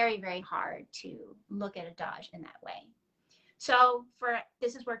 it's very, very hard to look at a dodge in that way. So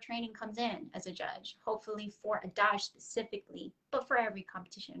this is where training comes in as a judge, hopefully for a dodge specifically, but for every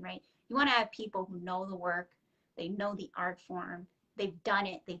competition, right? You want to have people who know the work, they know the art form, they've done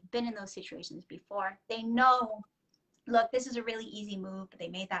it, they've been in those situations before, they know, look, this is a really easy move, but they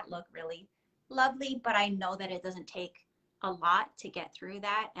made that look really lovely, but I know that it doesn't take a lot to get through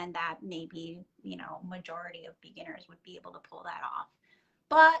that, and that maybe, you know, majority of beginners would be able to pull that off.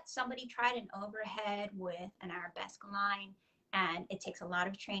 But somebody tried an overhead with an arabesque line, and it takes a lot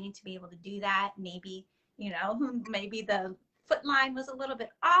of training to be able to do that. Maybe, you know, maybe the foot line was a little bit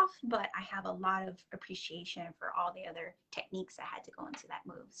off, but I have a lot of appreciation for all the other techniques that had to go into that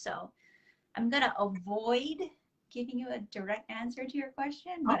move. So I'm going to avoid giving you a direct answer to your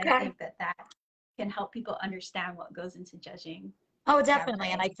question, but Okay. I think that that can help people understand what goes into judging. Oh, definitely.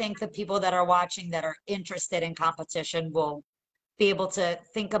 And I think the people that are watching that are interested in competition will be able to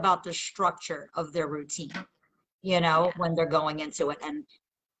think about the structure of their routine, you know, Yeah. when they're going into it. And,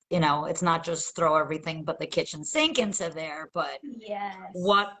 you know, it's not just throw everything but the kitchen sink into there, but Yes.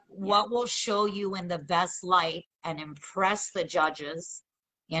 what will show you in the best light and impress the judges,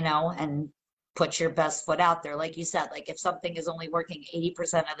 you know, and put your best foot out there. Like you said, like if something is only working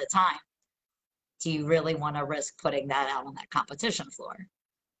 80% of the time, do you really want to risk putting that out on that competition floor?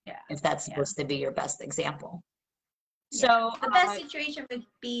 Yeah. If that's supposed to be your best example. Yeah. So the best situation would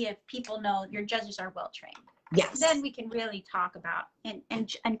be if people know your judges are well trained. yes, Then we can really talk about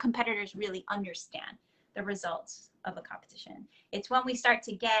and competitors really understand the results of a competition. It's when we start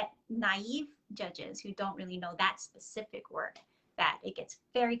to get naive judges who don't really know that specific work that it gets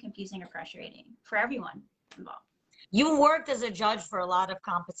very confusing and frustrating for everyone involved. you worked as a judge for a lot of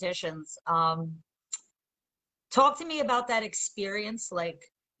competitions. Talk to me about that experience, like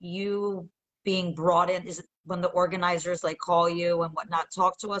you being brought in. Is it when the organizers like call you and whatnot?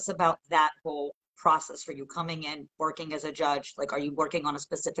 Talk to us about that whole process for you coming in, working as a judge. Like, are you working on a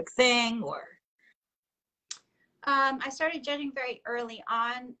specific thing or? I started judging very early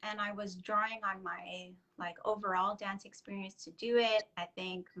on, and I was drawing on my like overall dance experience to do it. I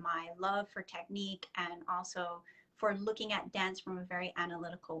think my love for technique and also for looking at dance from a very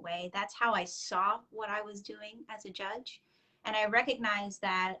analytical way. That's how I saw what I was doing as a judge. And I recognized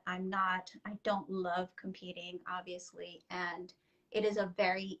that I don't love competing, obviously, and it is a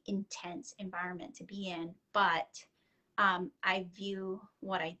very intense environment to be in. But I view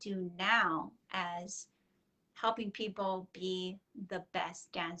what I do now as helping people be the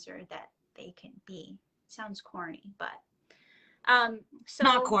best dancer that they can be. Sounds corny, but so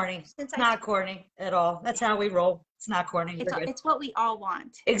Not corny. since It's not corny at all. That's how we roll. It's not corny. You're good. it's what we all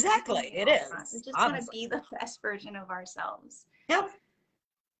want. Exactly. It is. We just want to Honestly. be the best version of ourselves. Yep.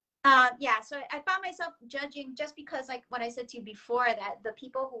 Yeah, so I found myself judging just because, like what I said to you before, that the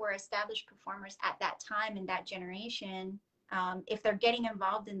people who were established performers at that time in that generation, if they're getting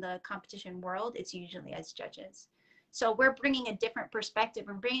involved in the competition world, it's usually as judges. So we're bringing a different perspective.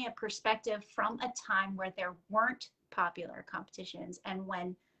 We're bringing a perspective from a time where there weren't popular competitions and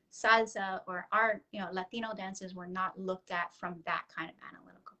when salsa or art, you know, Latino dances were not looked at from that kind of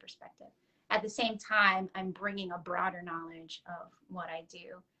analytical perspective. At the same time, I'm bringing a broader knowledge of what I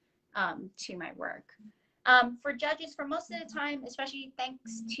do to my work. For judges, for most of the time, especially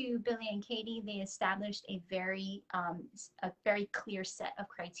thanks to Billy and Katie, they established a very clear set of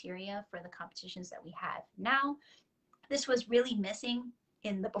criteria for the competitions that we have now. This was really missing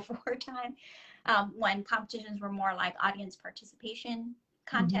in the before time when competitions were more like audience participation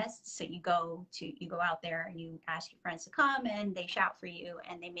contests. So you go out there and you ask your friends to come and they shout for you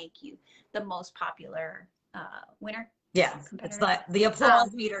and they make you the most popular winner. Yeah, it's like the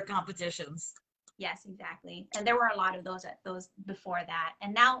applause meter competitions. Yes, exactly. And there were a lot of those before that.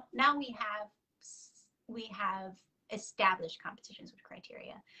 And now we have established competitions with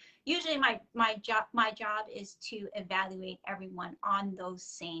criteria. Usually my job is to evaluate everyone on those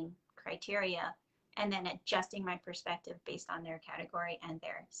same criteria and then adjusting my perspective based on their category and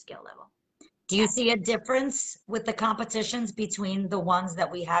their skill level. Do you see a difference with the competitions between the ones that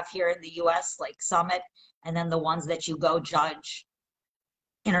we have here in the US, like Summit, and then the ones that you go judge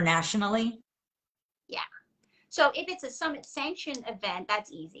internationally? Yeah. So if it's a Summit sanctioned event,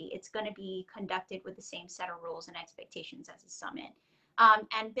 that's easy. It's going to be conducted with the same set of rules and expectations as a Summit.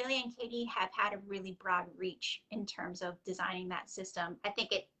 And Billy and Katie have had a really broad reach in terms of designing that system. I think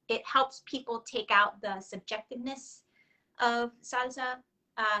it helps people take out the subjectiveness of salsa.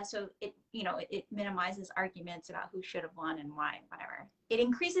 So it minimizes arguments about who should have won and why, whatever. It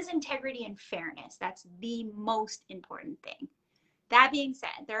increases integrity and fairness. That's the most important thing That being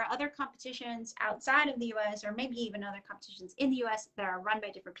said, there are other competitions outside of the US, or maybe even other competitions in the US that are run by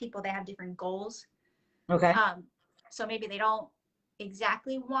different people. They have different goals. Okay. So maybe they don't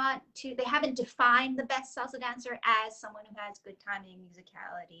exactly want to, they haven't defined the best salsa dancer as someone who has good timing,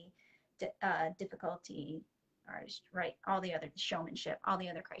 musicality, difficulty, right, all the other showmanship, all the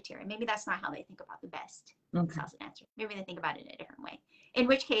other criteria. Maybe that's not how they think about the best salsa dancer. Maybe they think about it in a different way. In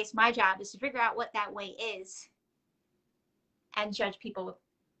which case, my job is to figure out what that way is and judge people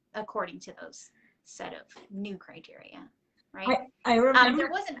according to those set of new criteria, right? I remember.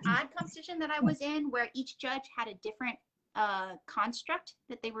 There was an odd competition that I was in where each judge had a different construct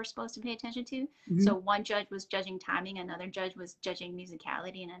that they were supposed to pay attention to. So one judge was judging timing, another judge was judging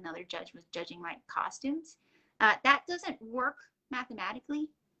musicality, and another judge was judging like costumes. That doesn't work mathematically,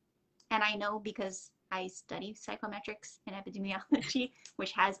 and I know because I study psychometrics and epidemiology,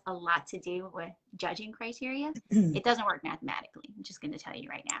 which has a lot to do with judging criteria. It doesn't work mathematically. I'm just going to tell you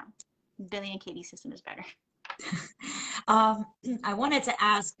right now. Billy and Katie's system is better. I wanted to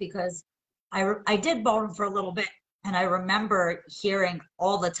ask because I did ballroom for a little bit, and I remember hearing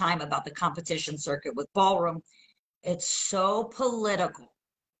all the time about the competition circuit with ballroom. It's so political,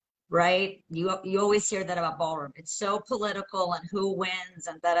 right? You always hear that about ballroom. It's so political and who wins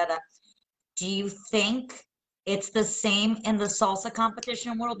and da da da. Do you think it's the same in the salsa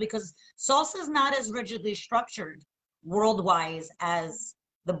competition world? Because salsa is not as rigidly structured worldwide as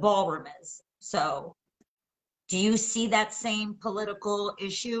the ballroom is. So do you see that same political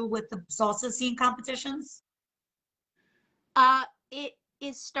issue with the salsa scene competitions? It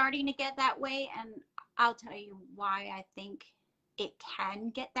is starting to get that way, and I'll tell you why I think it can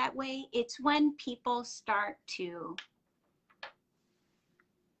get that way. It's when people start to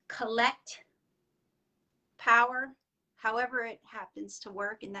collect power, however it happens to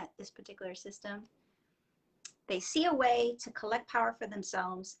work in this particular system. They see a way to collect power for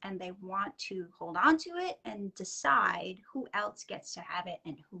themselves, and they want to hold on to it and decide who else gets to have it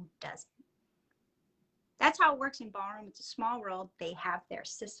and who doesn't. That's how it works in ballroom. It's a small world. They have their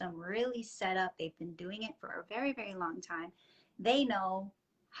system really set up. They've been doing it for a very, very long time. They know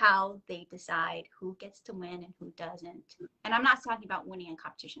how they decide who gets to win and who doesn't. And I'm not talking about winning in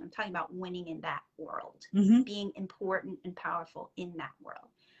competition. I'm talking about winning in that world, being important and powerful in that world.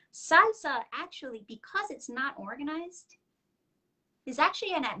 Salsa, actually, because it's not organized, is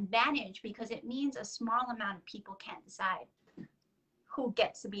actually an advantage because it means a small amount of people can't decide who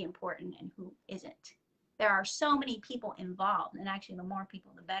gets to be important and who isn't. There are so many people involved, and actually the more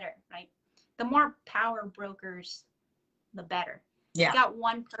people, the better, right? The more power brokers, the better. Yeah. You got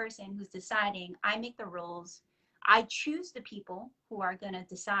one person who's deciding, I make the rules, I choose the people who are going to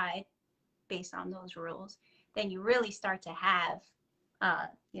decide based on those rules, then you really start to have, a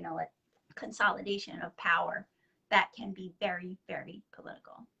consolidation of power that can be very, very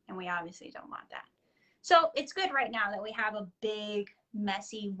political. And we obviously don't want that. So it's good right now that we have a big,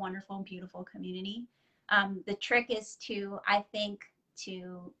 messy, wonderful, beautiful community. The trick is I think,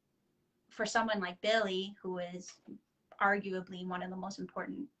 for someone like Billy, who is arguably one of the most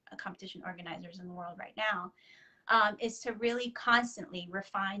important competition organizers in the world right now, is to really constantly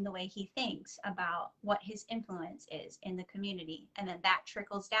refine the way he thinks about what his influence is in the community. And then that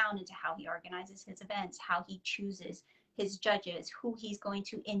trickles down into how he organizes his events, how he chooses his judges, who he's going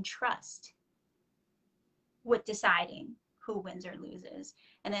to entrust with deciding who wins or loses.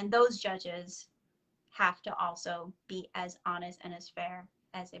 And then those judges have to also be as honest and as fair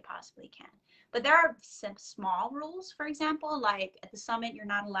as they possibly can. But there are some small rules, for example, like at the summit, you're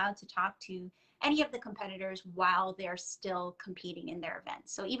not allowed to talk to any of the competitors while they're still competing in their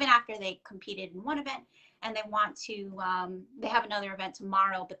events. So even after they competed in one event and they want to, they have another event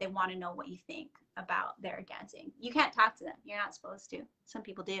tomorrow, but they want to know what you think about their dancing. You can't talk to them. You're not supposed to. Some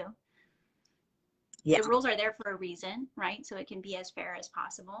people do. Yeah. The rules are there for a reason, right? So it can be as fair as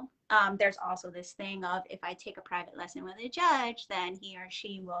possible. There's also this thing of, if I take a private lesson with a judge, then he or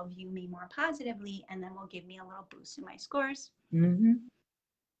she will view me more positively and then will give me a little boost in my scores.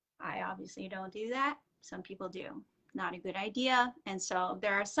 I obviously don't do that. Some people do. Not a good idea. And so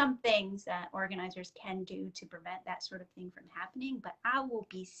there are some things that organizers can do to prevent that sort of thing from happening. But I will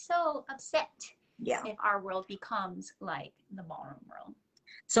be so upset if our world becomes like the ballroom world.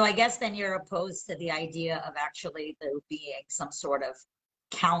 So I guess then you're opposed to the idea of actually there being some sort of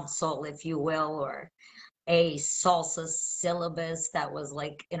council, if you will, or a salsa syllabus that was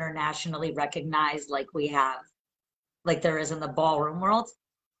like internationally recognized, like we have, like there is in the ballroom world.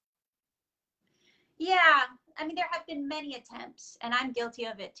 Yeah, I mean, there have been many attempts, and I'm guilty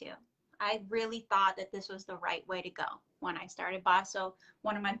of it too. I really thought that this was the right way to go. When I started Basso,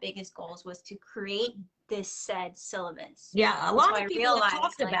 one of my biggest goals was to create this said syllabus. Yeah, a And so lot I of people have realized,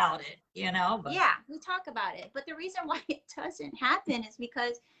 talked like, about it, you know, but yeah, we talk about it. But the reason why it doesn't happen is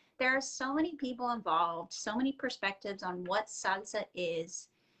because there are so many people involved, so many perspectives on what salsa is.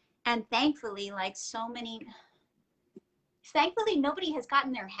 And thankfully, like so many, thankfully, nobody has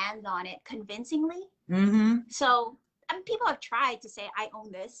gotten their hands on it convincingly. So, I mean, people have tried to say, I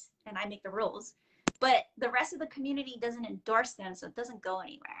own this and I make the rules, but the rest of the community doesn't endorse them, so it doesn't go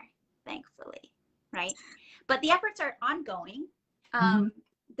anywhere, thankfully, right? But the efforts are ongoing.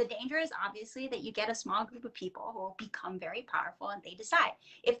 The danger is obviously that you get a small group of people who will become very powerful and they decide.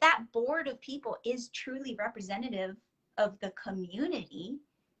 If that board of people is truly representative of the community,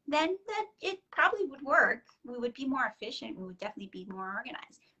 then that it probably would work. We would be more efficient. We would definitely be more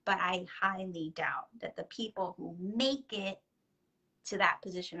organized. But I highly doubt that the people who make it to that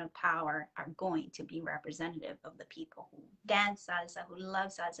position of power are going to be representative of the people who dance salsa, who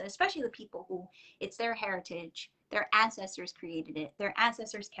love salsa, especially the people who it's their heritage, their ancestors created it, their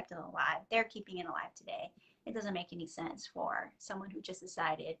ancestors kept it alive, they're keeping it alive today. It doesn't make any sense for someone who just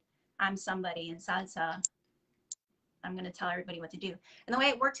decided, I'm somebody in salsa, I'm going to tell everybody what to do. And the way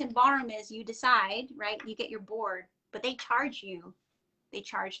it works in ballroom is you decide, right? You get your board, but they charge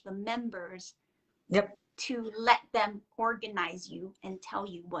the members to let them organize you and tell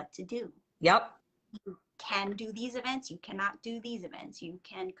you what to do. You can do these events, you cannot do these events. You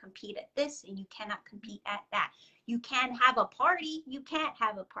can compete at this and you cannot compete at that. You can have a party, you can't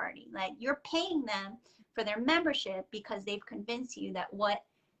have a party. Like, you're paying them for their membership because they've convinced you that what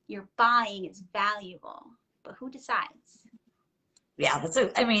you're buying is valuable. But who decides? yeah,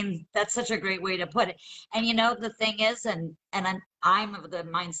 I mean, that's such a great way to put it. And you know, the thing is, and I'm of the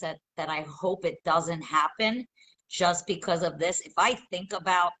mindset that I hope it doesn't happen just because of this. If I think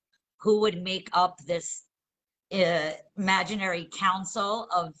about who would make up this imaginary council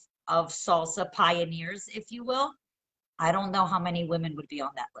of salsa pioneers, if you will, I don't know how many women would be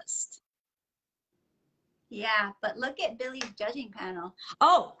on that list. Yeah, but look at Billy's judging panel.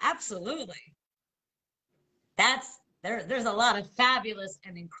 Oh, absolutely. There's a lot of fabulous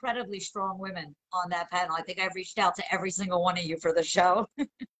and incredibly strong women on that panel. I think I've reached out to every single one of you for the show.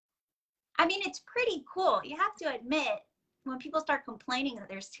 I mean, it's pretty cool. You have to admit, when people start complaining that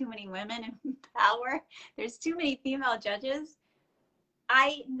there's too many women in power, there's too many female judges,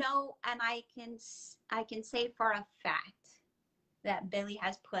 I know, and I can say for a fact that Billy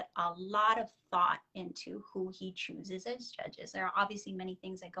has put a lot of thought into who he chooses as judges. There are obviously many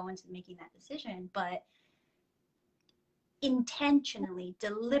things that go into making that decision, but intentionally,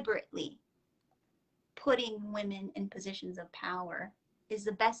 deliberately putting women in positions of power is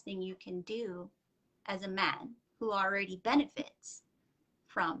the best thing you can do as a man who already benefits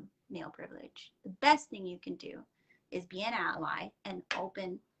from male privilege. The best thing you can do is be an ally and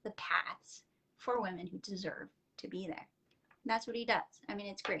open the paths for women who deserve to be there. And that's what he does. I mean,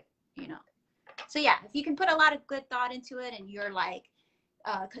 it's great, you know. So yeah, if you can put a lot of good thought into it and you're like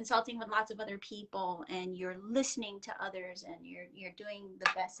consulting with lots of other people and you're listening to others and you're doing the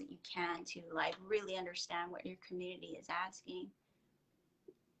best that you can to like really understand what your community is asking,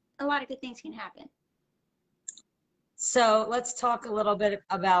 a lot of good things can happen. So let's talk a little bit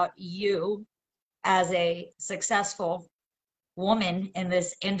about you as a successful woman in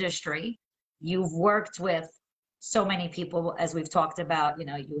this industry. You've worked with so many people, as we've talked about. You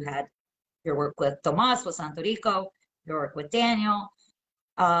know, you had your work with Tomas, with Santo Rico, your work with Daniel,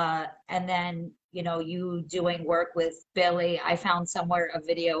 and then, you know, you doing work with Billy. I found somewhere a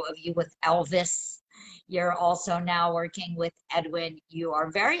video of you with Elvis. You're also now working with Edwin. You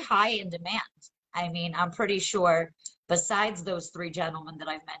are very high in demand. I mean, I'm pretty sure besides those three gentlemen that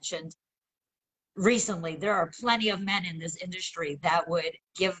I've mentioned recently, there are plenty of men in this industry that would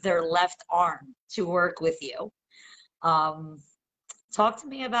give their left arm to work with you. Talk to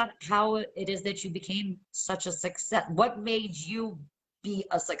me about how it is that you became such a success. What made you be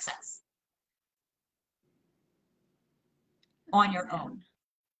a success on your own?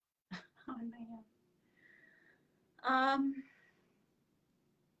 On my own.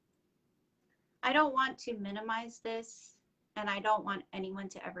 I don't want to minimize this, and I don't want anyone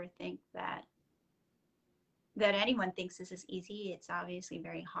to ever think that anyone thinks this is easy. It's obviously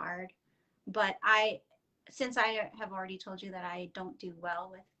very hard. But since I have already told you that I don't do well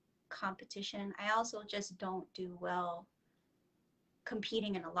with competition, I also just don't do well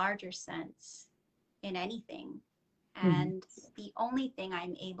competing in a larger sense in anything. And the only thing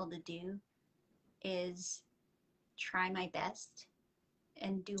I'm able to do is try my best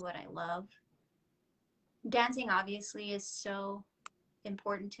and do what I love. Dancing obviously is so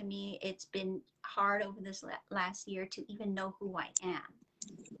important to me. It's been hard over this last year to even know who I am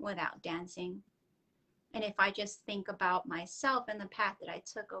without dancing. And if I just think about myself and the path that I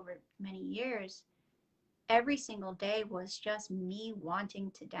took over many years, every single day was just me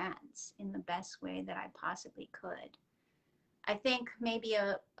wanting to dance in the best way that I possibly could. I think maybe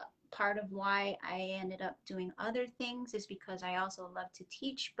a part of why I ended up doing other things is because I also love to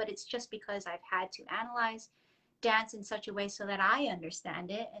teach, but it's just because I've had to analyze dance in such a way so that I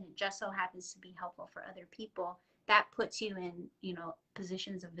understand it, and it just so happens to be helpful for other people. That puts you in,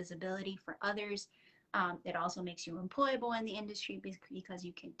 positions of visibility for others. It also makes you employable in the industry because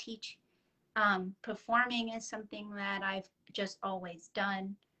you can teach. Performing is something that I've just always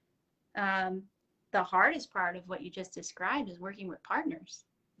done. The hardest part of what you just described is working with partners.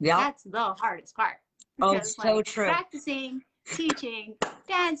 Yeah. That's the hardest part. Oh, Because so true. practicing, teaching,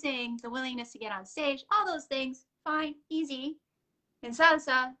 dancing, the willingness to get on stage, all those things, fine, easy. In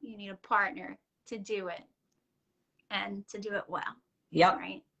salsa, you need a partner to do it and to do it well. Yep.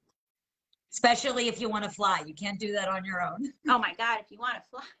 Right? Especially if you want to fly. You can't do that on your own. Oh my God, if you want to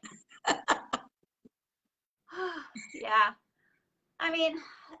fly. Yeah. I mean,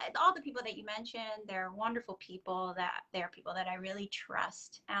 all the people that you mentioned, they're wonderful people. They're people that I really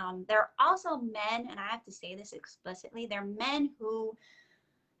trust. They're also men, and I have to say this explicitly, they're men who,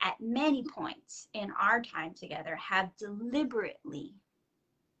 at many points in our time together, have deliberately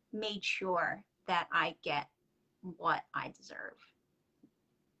made sure that I get what I deserve.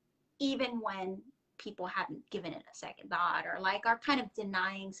 Even when people haven't given it a second thought, or are kind of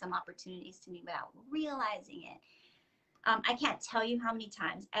denying some opportunities to me without realizing it. I can't tell you how many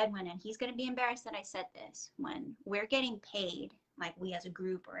times Edwin, and he's going to be embarrassed that I said this, when we're getting paid, like we as a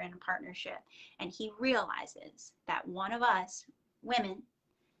group or in a partnership, and he realizes that one of us women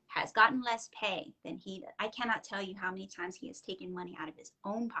has gotten less pay than he did. I cannot tell you how many times he has taken money out of his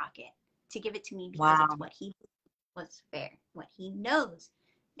own pocket to give it to me because Wow. it's what he was fair, what he knows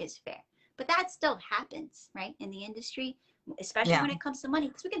is fair. But that still happens, right, in the industry, especially when it comes to money,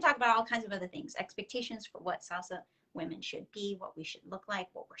 because we can talk about all kinds of other things, expectations for what salsa women should be, what we should look like,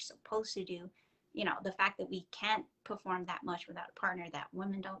 what we're supposed to do. The fact that we can't perform that much without a partner, that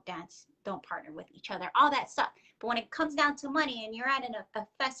women don't dance, don't partner with each other, all that stuff. But when it comes down to money and you're at a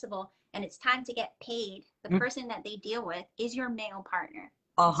festival and it's time to get paid, the person that they deal with is your male partner.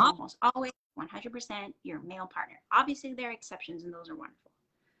 It's almost always 100% your male partner. Obviously, there are exceptions, and those are wonderful.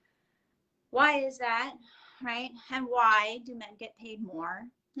 Why is that, right? And why do men get paid more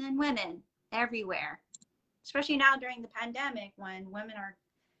than women everywhere? Especially now during the pandemic, when women are,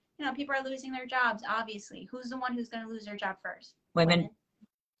 people are losing their jobs, obviously. Who's the one who's going to lose their job first? Women.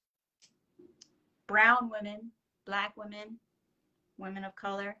 Brown women, Black women, women of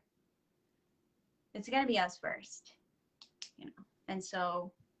color. It's going to be us first, And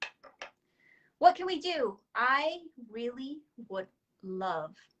so what can we do? I really would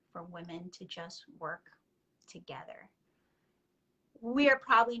love for women to just work together. We are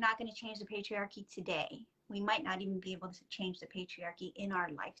probably not going to change the patriarchy today. We might not even be able to change the patriarchy in our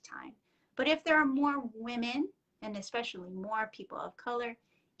lifetime. But if there are more women, and especially more people of color,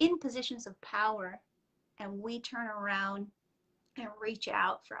 in positions of power, and we turn around and reach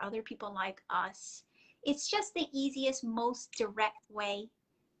out for other people like us, it's just the easiest, most direct way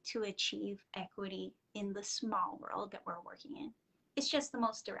to achieve equity in the small world that we're working in. It's just the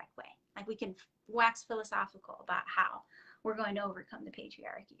most direct way. We can wax philosophical about how we're going to overcome the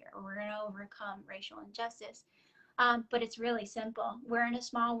patriarchy, or we're going to overcome racial injustice. But it's really simple. We're in a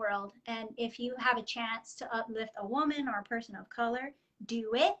small world, and if you have a chance to uplift a woman or a person of color,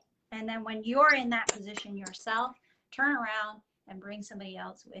 do it. And then when you're in that position yourself, turn around and bring somebody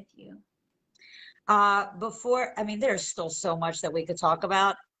else with you. There's still so much that we could talk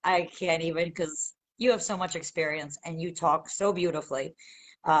about. I can't even, because you have so much experience and you talk so beautifully.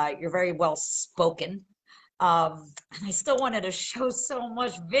 You're very well spoken. And I still wanted to show so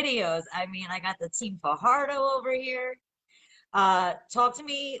much videos. I got the Team Fajardo over here. Talk to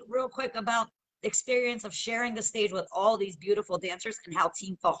me real quick about the experience of sharing the stage with all these beautiful dancers and how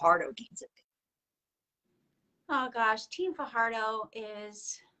Team Fajardo came to be. Oh gosh, Team Fajardo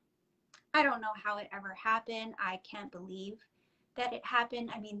is, I don't know how it ever happened. I can't believe that it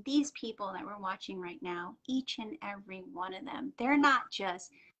happened. These people that we're watching right now, each and every one of them, they're not just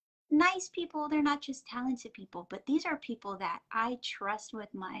nice people, they're not just talented people, but these are people that I trust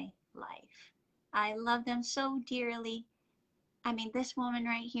with my life. I love them so dearly. This woman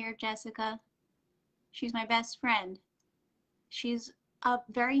right here, Jessica, she's my best friend. She's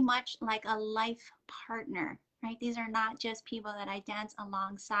very much like a life partner, right? These are not just people that I dance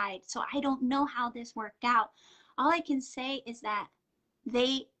alongside. So I don't know how this worked out. All I can say is that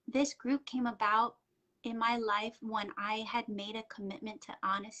this group came about in my life when I had made a commitment to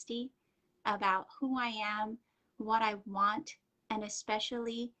honesty about who I am, what I want, and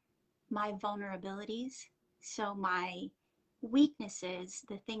especially my vulnerabilities. So my weaknesses,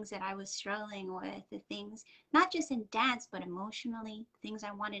 the things that I was struggling with, the things, not just in dance, but emotionally, things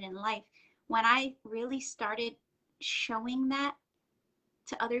I wanted in life. When I really started showing that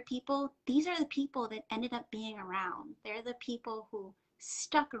to other people, these are the people that ended up being around. They're the people who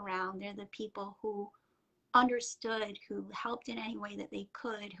stuck around. They're the people who understood, who helped in any way that they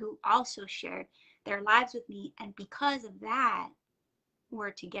could, who also shared their lives with me. And because of that,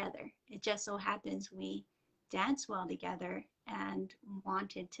 we're together. It just so happens we dance well together and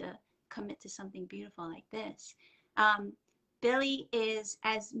wanted to commit to something beautiful like this. Um, Billy is,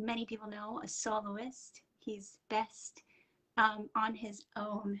 as many people know, a soloist. He's best on his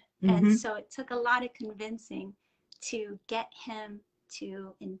own. And Mm-hmm. so it took a lot of convincing to get him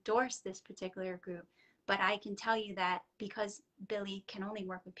to endorse this particular group. But I can tell you that because Billy can only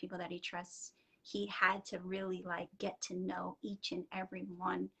work with people that he trusts, he had to really like get to know each and every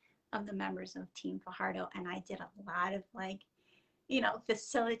one of the members of Team Fajardo. And I did a lot of like,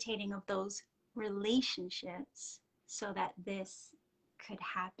 facilitating of those relationships so that this could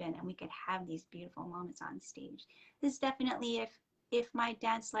happen and we could have these beautiful moments on stage. This definitely, if my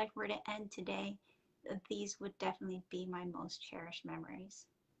dance life were to end today, these would definitely be my most cherished memories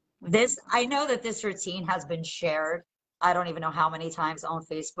with Team I Fajardo. know that this routine has been shared. I don't even know how many times on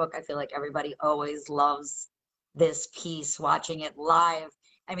Facebook. I feel like everybody always loves this piece, watching it live.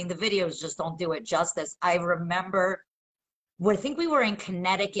 I mean, the videos just don't do it justice. I remember, I think we were in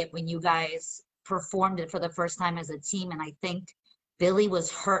Connecticut when you guys performed it for the first time as a team, and I think Billy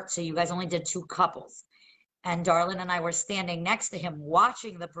was hurt, so you guys only did two couples. And Darlin and I were standing next to him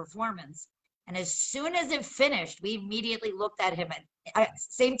watching the performance. And as soon as it finished, we immediately looked at him at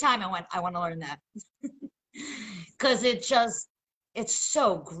same time. I went, I want to learn that because it's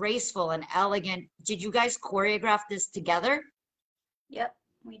so graceful and elegant. Did you guys choreograph this together? Yep,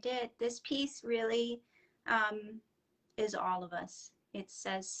 we did. This piece really is all of us. It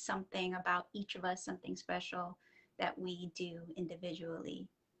says something about each of us, something special that we do individually.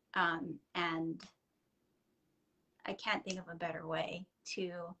 And I can't think of a better way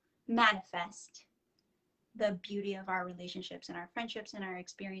to manifest the beauty of our relationships and our friendships and our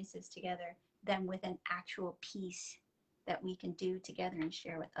experiences together than with an actual piece that we can do together and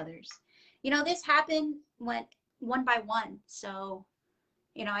share with others. This happened one by one. So,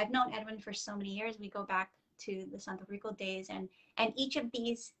 I've known Edwin for so many years. We go back to the Santo Rico days, and each of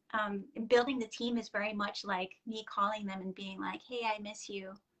these, building the team is very much like me calling them and being like, hey, I miss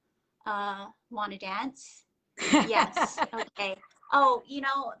you. Want to dance? Yes. Okay. Oh,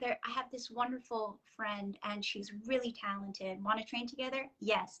 I have this wonderful friend and she's really talented. Want to train together?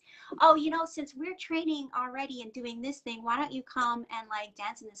 Yes. Oh, since we're training already and doing this thing, why don't you come and like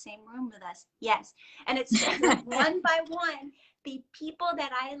dance in the same room with us? Yes. And it's just one by one, the people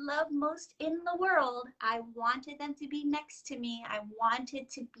that I love most in the world, I wanted them to be next to me. I wanted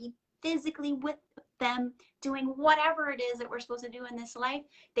to be physically with them doing whatever it is that we're supposed to do in this life.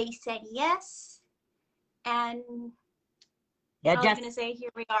 They said yes. And Yeah, I was going to say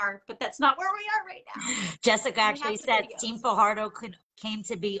here we are, but that's not where we are right now. Jessica We have actually the said Team videos. Fajardo came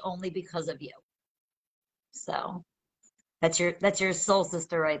to be only because of you. So that's your soul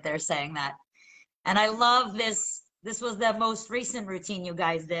sister right there saying that. And I love this. This was the most recent routine you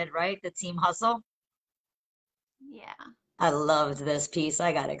guys did, right? The team hustle. Yeah. I loved this piece.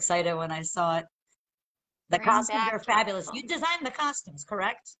 I got excited when I saw it. The Bring costumes are back fabulous. You travel. designed the costumes,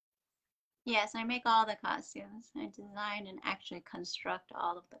 correct? Yes, I make all the costumes. I design and actually construct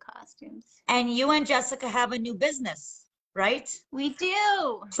all of the costumes. And you and Jessica have a new business, right? We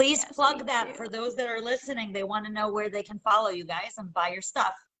do. Please Yes, we plug that do. for those that are listening. They want to know where they can follow you guys and buy your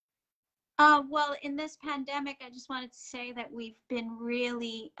stuff. Well, in this pandemic, I just wanted to say that we've been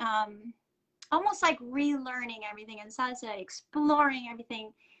really almost like relearning everything in salsa, exploring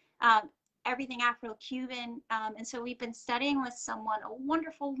everything Afro-Cuban. And so we've been studying with someone, a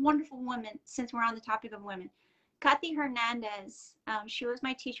wonderful, wonderful woman, since we're on the topic of women. Kathy Hernandez, she was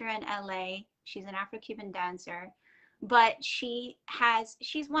my teacher in LA. She's an Afro-Cuban dancer, but she's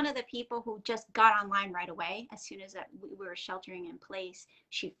one of the people who just got online right away. As soon as we were sheltering in place,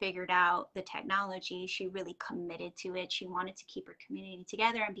 she figured out the technology. She really committed to it. She wanted to keep her community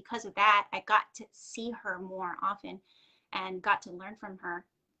together. And because of that, I got to see her more often and got to learn from her.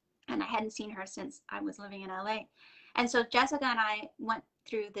 And I hadn't seen her since I was living in LA. And so Jessica and I went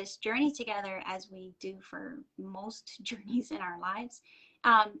through this journey together, as we do for most journeys in our lives.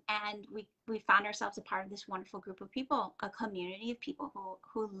 And we found ourselves a part of this wonderful group of people, a community of people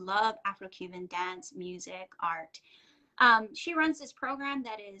who love Afro-Cuban dance, music, art. She runs this program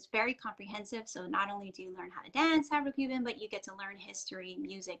that is very comprehensive. So not only do you learn how to dance Afro-Cuban, but you get to learn history,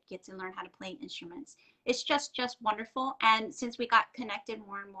 music, get to learn how to play instruments. It's just wonderful. And since we got connected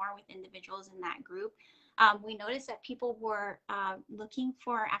more and more with individuals in that group, we noticed that people were looking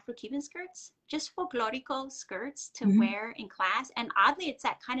for Afro-Cuban skirts, just folklorico skirts to wear in class. And oddly, it's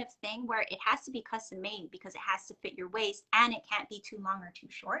that kind of thing where it has to be custom made because it has to fit your waist and it can't be too long or too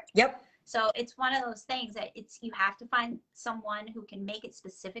short. Yep. So it's one of those things that you have to find someone who can make it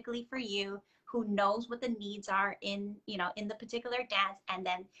specifically for you, who knows what the needs are in the particular dance, and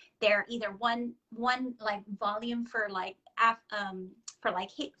then they're either one like volume for like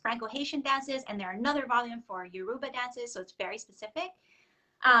Franco-Haitian dances, and they're another volume for Yoruba dances. So it's very specific.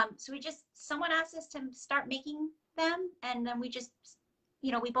 So someone asked us to start making them, and then we just,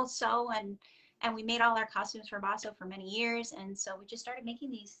 we both sew and we made all our costumes for Basso for many years, and so we just started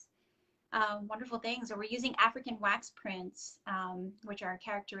making these wonderful things. So we're using African wax prints, which are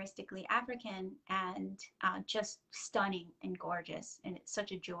characteristically African and just stunning and gorgeous. And it's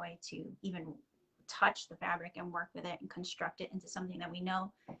such a joy to even touch the fabric and work with it and construct it into something that we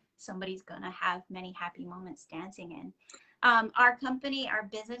know somebody's gonna have many happy moments dancing in. Our company, our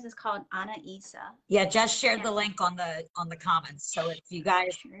business is called Ana Isa. Yeah, just shared the link on the comments. So if you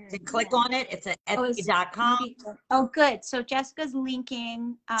guys can click on it, it's at etsy.com. Oh, good. So Jessica's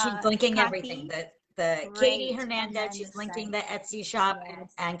linking. She's linking Kathy. Everything. The Katie Hernandez, she's linking the Etsy shop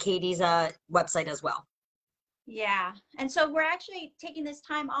and Katie's website as well. Yeah. And so we're actually taking this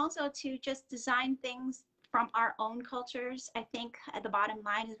time also to just design things from our own cultures. I think the bottom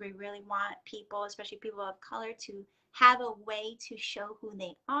line is we really want people, especially people of color, to have a way to show who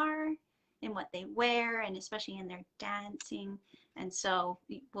they are and what they wear, and especially in their dancing. And so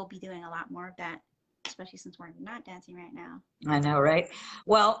we'll be doing a lot more of that, especially since we're not dancing right now. I know, right?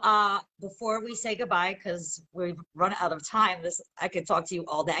 Well, before we say goodbye, because we've run out of time, I could talk to you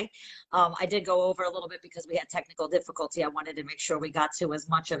all day. I did go over a little bit because we had technical difficulty. I wanted to make sure we got to as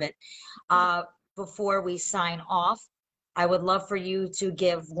much of it. Before we sign off, I would love for you to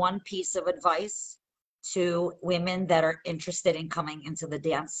give one piece of advice to women that are interested in coming into the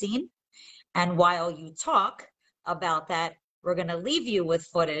dance scene. And while you talk about that, we're going to leave you with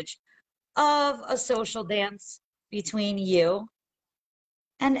footage of a social dance between you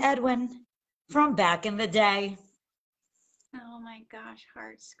and Edwin from back in the day. Oh my gosh,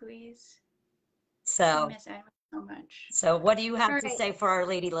 heart squeeze. So I miss Edwin so much. So what do you have to say for our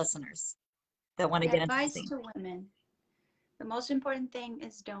lady listeners that want to get into the scene? Advice to women. The most important thing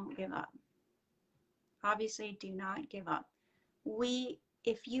is don't give up. Obviously, do not give up.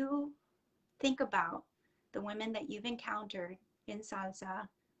 If you think about the women that you've encountered in salsa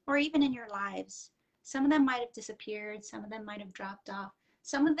or even in your lives, some of them might have disappeared, some of them might have dropped off.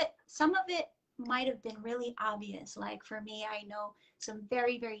 Some of it might have been really obvious. Like for me, I know some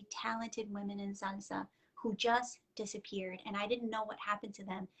very, very talented women in salsa who just disappeared and I didn't know what happened to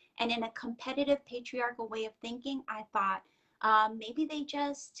them. And in a competitive patriarchal way of thinking, I thought maybe they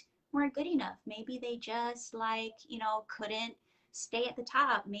just weren't good enough. Maybe they just couldn't stay at the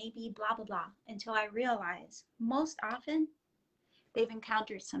top, maybe blah, blah, blah, until I realized most often they've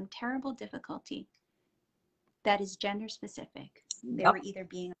encountered some terrible difficulty that is gender specific. They were either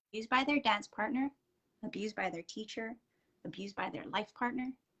being abused by their dance partner, abused by their teacher, abused by their life partner,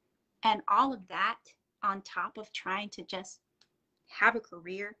 and all of that on top of trying to just have a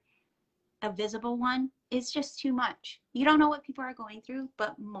career, a visible one, is just too much. You don't know what people are going through,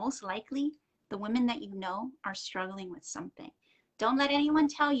 but most likely the women that you know are struggling with something. Don't let anyone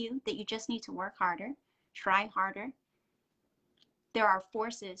tell you that you just need to work harder, try harder. There are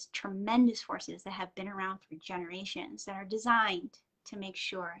forces, tremendous forces that have been around for generations that are designed to make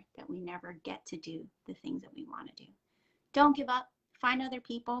sure that we never get to do the things that we want to do. Don't give up. Find other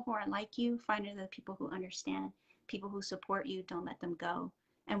people who are like you. Find other people who understand, people who support you. Don't let them go.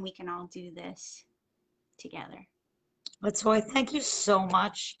 And we can all do this together. Ahtoy, thank you so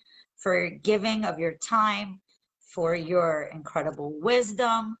much for giving of your time, for your incredible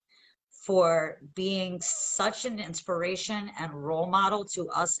wisdom, for being such an inspiration and role model to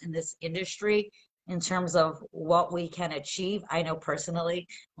us in this industry in terms of what we can achieve. I know personally,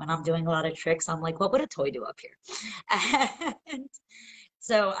 when I'm doing a lot of tricks, I'm like, what would Ahtoy do up here? And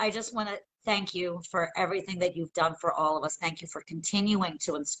so I just want to thank you for everything that you've done for all of us. Thank you for continuing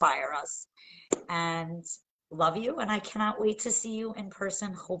to inspire us, and love you. And I cannot wait to see you in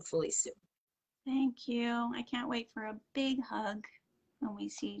person, hopefully soon. Thank you. I can't wait for a big hug when we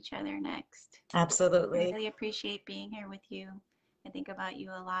see each other next. Absolutely. I really appreciate being here with you. I think about you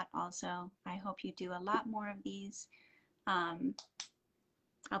a lot also. I hope you do a lot more of these. I'll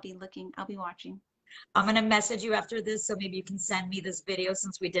be watching. I'm going to message you after this, so maybe you can send me this video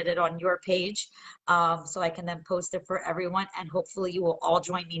since we did it on your page, so I can then post it for everyone. And hopefully you will all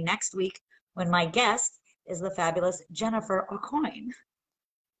join me next week when my guest is the fabulous Jennifer Aucoin.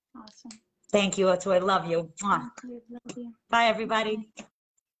 Awesome. Thank you, Ahtoy. I love you. Thank you. Love you. Bye, everybody. Bye.